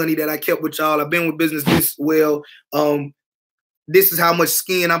amount of money that I kept with y'all. I've been with business this well. This is how much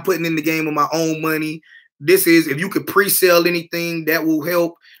skin I'm putting in the game with my own money. This is, if you could pre-sell anything, that will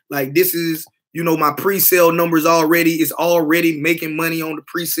help. Like, this is, my pre-sale numbers already. It's already making money on the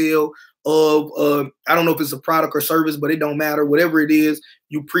pre-sale of I don't know if it's a product or service, but it don't matter. Whatever it is,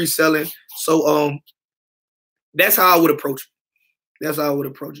 you pre-selling. So That's how I would approach it. That's how I would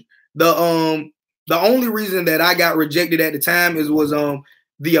approach it. The only reason that I got rejected at the time was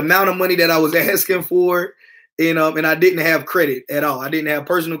the amount of money that I was asking for, and I didn't have credit at all. I didn't have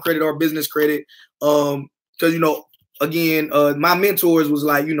personal credit or business credit. Because again, my mentors was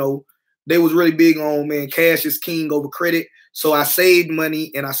like, they was really big on, man, cash is king over credit. So I saved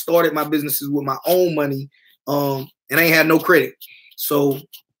money and I started my businesses with my own money. And I ain't had no credit. So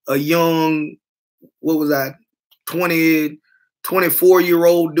a young, what was I,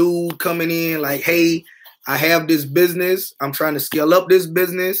 24-year-old dude coming in like, hey, I have this business. I'm trying to scale up this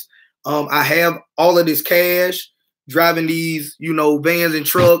business. I have all of this cash, driving these, vans and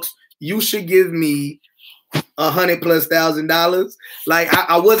trucks. You should give me $100,000+. Like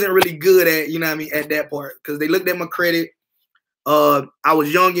I wasn't really good at, at that part, because they looked at my credit. I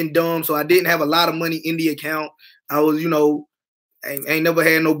was young and dumb, so I didn't have a lot of money in the account. I was, ain't never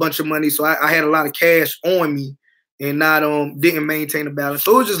had no bunch of money, so I had a lot of cash on me and not didn't maintain a balance.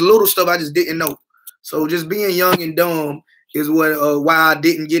 So it was just little stuff I just didn't know. So just being young and dumb is what why I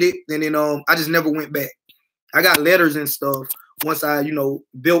didn't get it. And then I just never went back. I got letters and stuff once I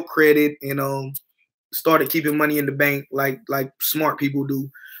built credit and started keeping money in the bank like smart people do,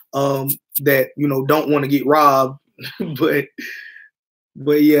 that don't want to get robbed. but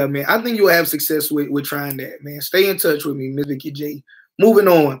yeah, man, I think you'll have success with trying that, man. Stay in touch with me, Miss Vicky J. Moving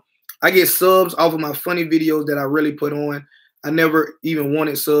on, I get subs off of my funny videos that I really put on. I never even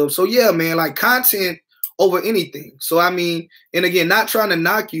wanted subs. So yeah, man, like content over anything. So I mean, and again, not trying to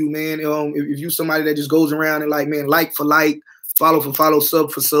knock you, man. If you somebody that just goes around and like, man, like for like, follow for follow,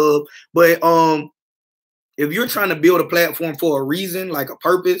 sub for sub. But if you're trying to build a platform for a reason, like a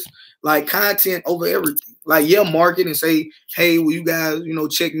purpose, like content over everything. Like, yeah, market and say, hey, will you guys,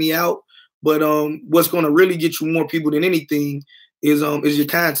 check me out? But what's going to really get you more people than anything is your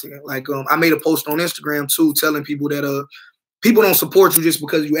content. Like I made a post on Instagram too, telling people that people don't support you just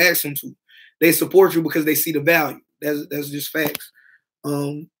because you ask them to. They support you because they see the value. That's just facts.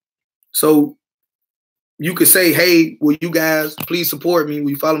 So you could say, hey, will you guys please support me?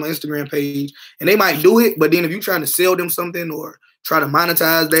 Will you follow my Instagram page? And they might do it, but then if you're trying to sell them something or try to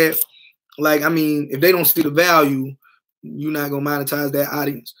monetize that, like, I mean, if they don't see the value, you're not going to monetize that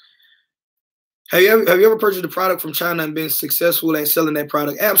audience. Have you ever purchased a product from China and been successful at selling that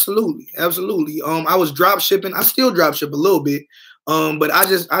product? Absolutely. Absolutely. I was drop shipping. I still drop ship a little bit. But I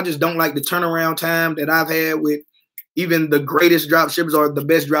just don't like the turnaround time that I've had with even the greatest drop shippers or the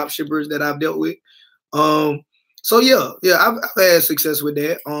best drop shippers that I've dealt with. So yeah, I've had success with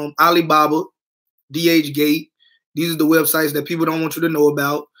that. Alibaba, DHgate, these are the websites that people don't want you to know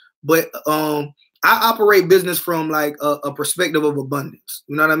about. But I operate business from like a perspective of abundance.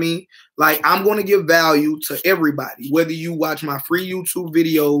 You know what I mean? Like I'm going to give value to everybody, whether you watch my free YouTube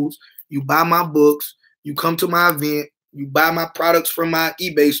videos, you buy my books, you come to my event, you buy my products from my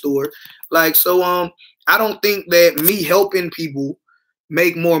eBay store. Like, so I don't think that me helping people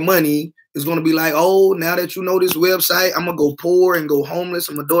make more money is going to be like, oh, now that you know this website, I'm going to go poor and go homeless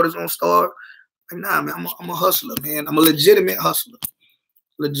and my daughter's going to starve. Like, nah, man, I'm a hustler, man. I'm a legitimate hustler.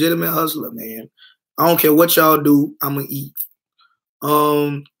 Legitimate hustler, man. I don't care what y'all do, I'm going to eat.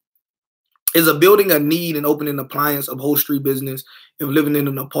 Is a building a need in opening an appliance upholstery business if living in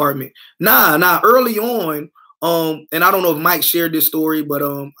an apartment? Nah, early on, and I don't know if Mike shared this story, but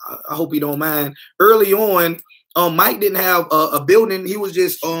I hope he don't mind. Early on, Mike didn't have a building. He was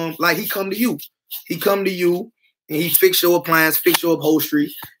just like he come to you. He come to you and he fix your appliance, fix your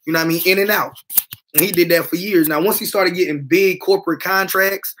upholstery, you know what I mean, in and out. And he did that for years. Now, once he started getting big corporate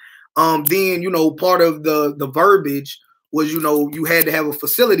contracts, then, part of the verbiage was, you had to have a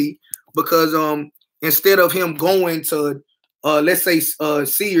facility because instead of him going to, let's say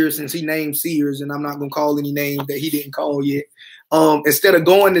Sears, since he named Sears, and I'm not going to call any names that he didn't call yet, instead of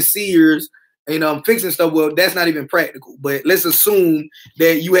going to Sears and fixing stuff, well, that's not even practical. But let's assume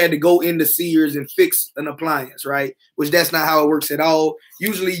that you had to go into Sears and fix an appliance, right? Which that's not how it works at all.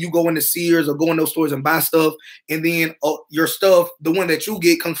 Usually you go into Sears or go in those stores and buy stuff, and then your stuff, the one that you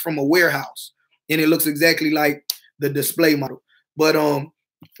get, comes from a warehouse, and it looks exactly like the display model. But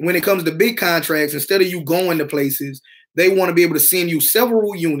when it comes to big contracts, instead of you going to places, they want to be able to send you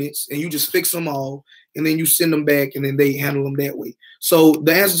several units, and you just fix them all, and then you send them back, and then they handle them that way. So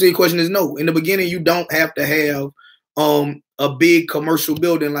the answer to your question is no. In the beginning, you don't have to have a big commercial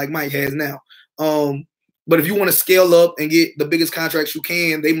building like Mike has now. But if you want to scale up and get the biggest contracts you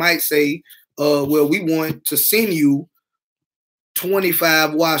can, they might say, well, we want to send you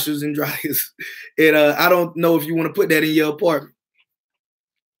 25 washers and dryers. And I don't know if you want to put that in your apartment.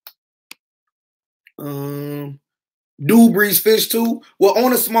 do breeze fish too. Well,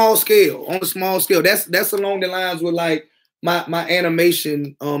 on a small scale, that's along the lines with like my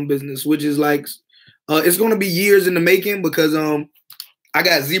animation business, which is like it's gonna be years in the making because I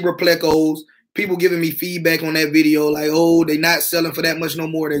got zebra plecos. People giving me feedback on that video, like, oh, they're not selling for that much no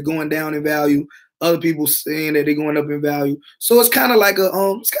more. They're going down in value. Other people saying that they're going up in value. So it's kind of like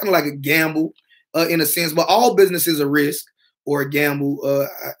a gamble in a sense. But all business is a risk or a gamble,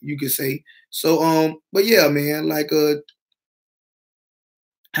 you could say. So but yeah, man, like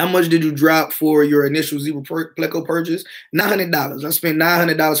how much did you drop for your initial zebra pleco purchase? $900. I spent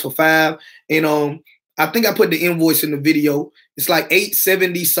 $900 for 5, and I think I put the invoice in the video. It's like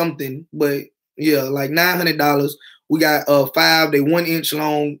 $870 something, but yeah, like $900. We got 5. They 1-inch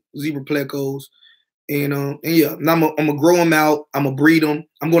long zebra plecos, and yeah, I'm gonna grow them out. I'm gonna breed them.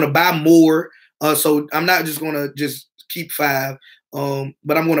 I'm gonna buy more. So I'm not just gonna just keep 5,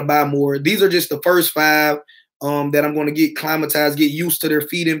 but I'm gonna buy more. These are just the first 5 that I'm gonna get climatized, get used to their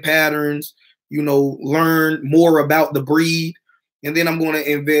feeding patterns. You know, learn more about the breed, and then I'm gonna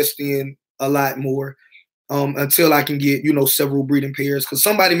invest in a lot more. Until I can get, several breeding pairs. Because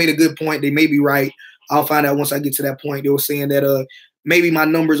somebody made a good point. They may be right. I'll find out once I get to that point. They were saying that maybe my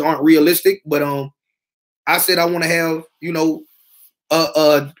numbers aren't realistic, but I said I want to have,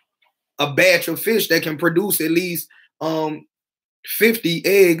 a batch of fish that can produce at least 50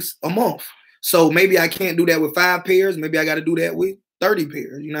 eggs a month. So maybe I can't do that with 5 pairs. Maybe I got to do that with 30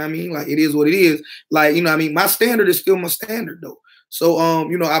 pairs. You know what I mean? Like, it is what it is. Like, you know what I mean? My standard is still my standard, though. So,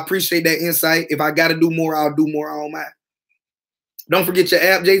 I appreciate that insight. If I got to do more, I'll do more on mine. Don't forget your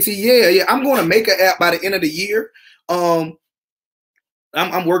app, JT. Yeah. I'm going to make an app by the end of the year. I'm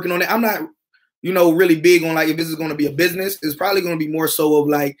working on it. I'm not, really big on like if this is going to be a business. It's probably going to be more so of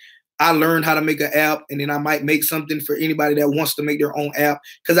like I learned how to make an app, and then I might make something for anybody that wants to make their own app.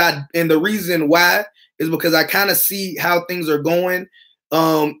 And the reason why is because I kind of see how things are going.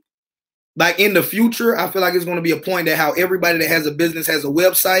 Like in the future, I feel like it's going to be a point that how everybody that has a business has a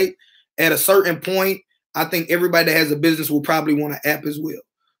website. At a certain point, I think everybody that has a business will probably want an app as well.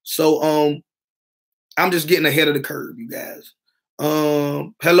 So I'm just getting ahead of the curve, you guys.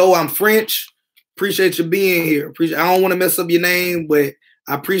 Hello, I'm French. Appreciate you being here. I don't want to mess up your name, but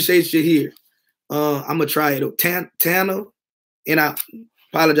I appreciate you here. I'm going to try it. Tana, and I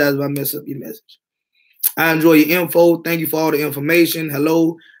apologize if I mess up your message. I enjoy your info. Thank you for all the information.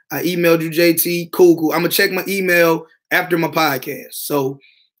 Hello. I emailed you, JT. Cool. I'm gonna check my email after my podcast. So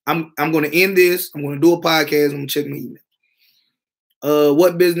I'm gonna end this. I'm gonna do a podcast. I'm gonna check my email.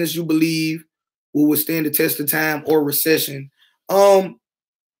 What business you believe will withstand the test of time or recession? I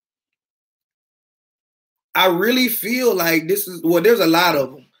really feel like there's a lot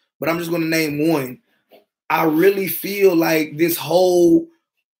of them, but I'm just gonna name one. I really feel like this whole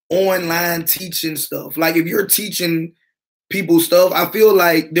online teaching stuff, like if you're teaching people stuff, I feel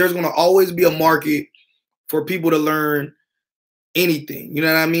like there's going to always be a market for people to learn anything. You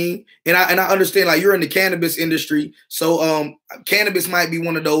know what I mean? And I understand like you're in the cannabis industry, so cannabis might be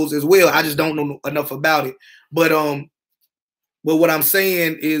one of those as well. I just don't know enough about it. But what I'm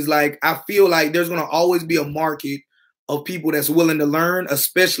saying is like I feel like there's going to always be a market of people that's willing to learn,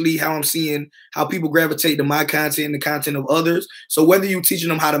 especially how I'm seeing how people gravitate to my content and the content of others. So whether you're teaching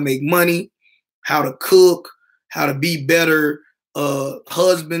them how to make money, how to cook, how to be better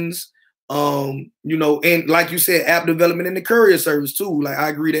husbands, and like you said, app development and the courier service too. Like I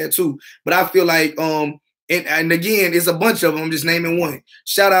agree that too. But I feel like and again, it's a bunch of them. I'm just naming one.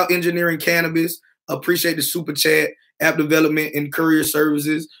 Shout out Engineering Cannabis. Appreciate the super chat, app development and courier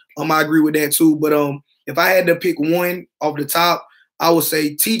services. I agree with that too. But if I had to pick one off the top, I would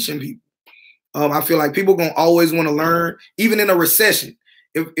say teaching people. I feel like people gonna always want to learn, even in a recession.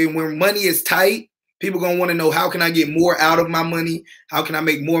 If when money is tight, people going to want to know, how can I get more out of my money? How can I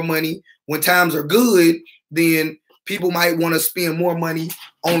make more money? When times are good, then people might want to spend more money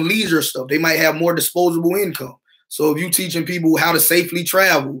on leisure stuff. They might have more disposable income. So if you're teaching people how to safely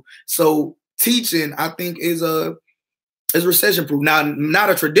travel, so teaching, I think, is recession proof. Now, not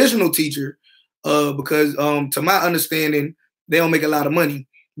a traditional teacher, because to my understanding, they don't make a lot of money.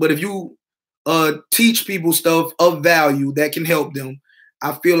 But if you teach people stuff of value that can help them,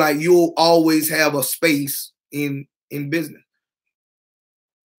 I feel like you'll always have a space in business.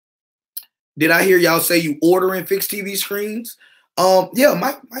 Did I hear y'all say you order and fix TV screens? Yeah,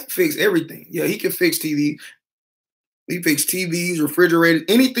 Mike fix everything. Yeah, he can fix TV. He fix TVs, refrigerators,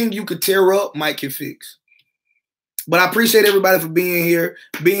 anything you could tear up, Mike can fix. But I appreciate everybody for being here.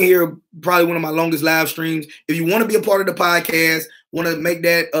 Being here, probably one of my longest live streams. If you want to be a part of the podcast, want to make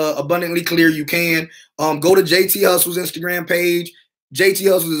that abundantly clear, you can. Go to JT Hustle's Instagram page. JT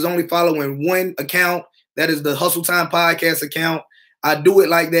Hustles is only following one account. That is the Hustle Time Podcast account. I do it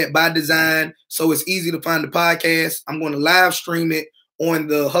like that by design, so it's easy to find the podcast. I'm going to live stream it on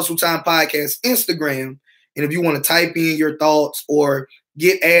the Hustle Time Podcast Instagram. And if you want to type in your thoughts or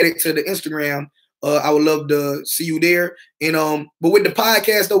get added to the Instagram, I would love to see you there. And but with the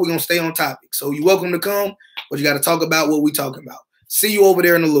podcast though, we're gonna stay on topic. So you're welcome to come, but you got to talk about what we're talking about. See you over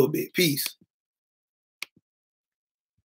there in a little bit. Peace.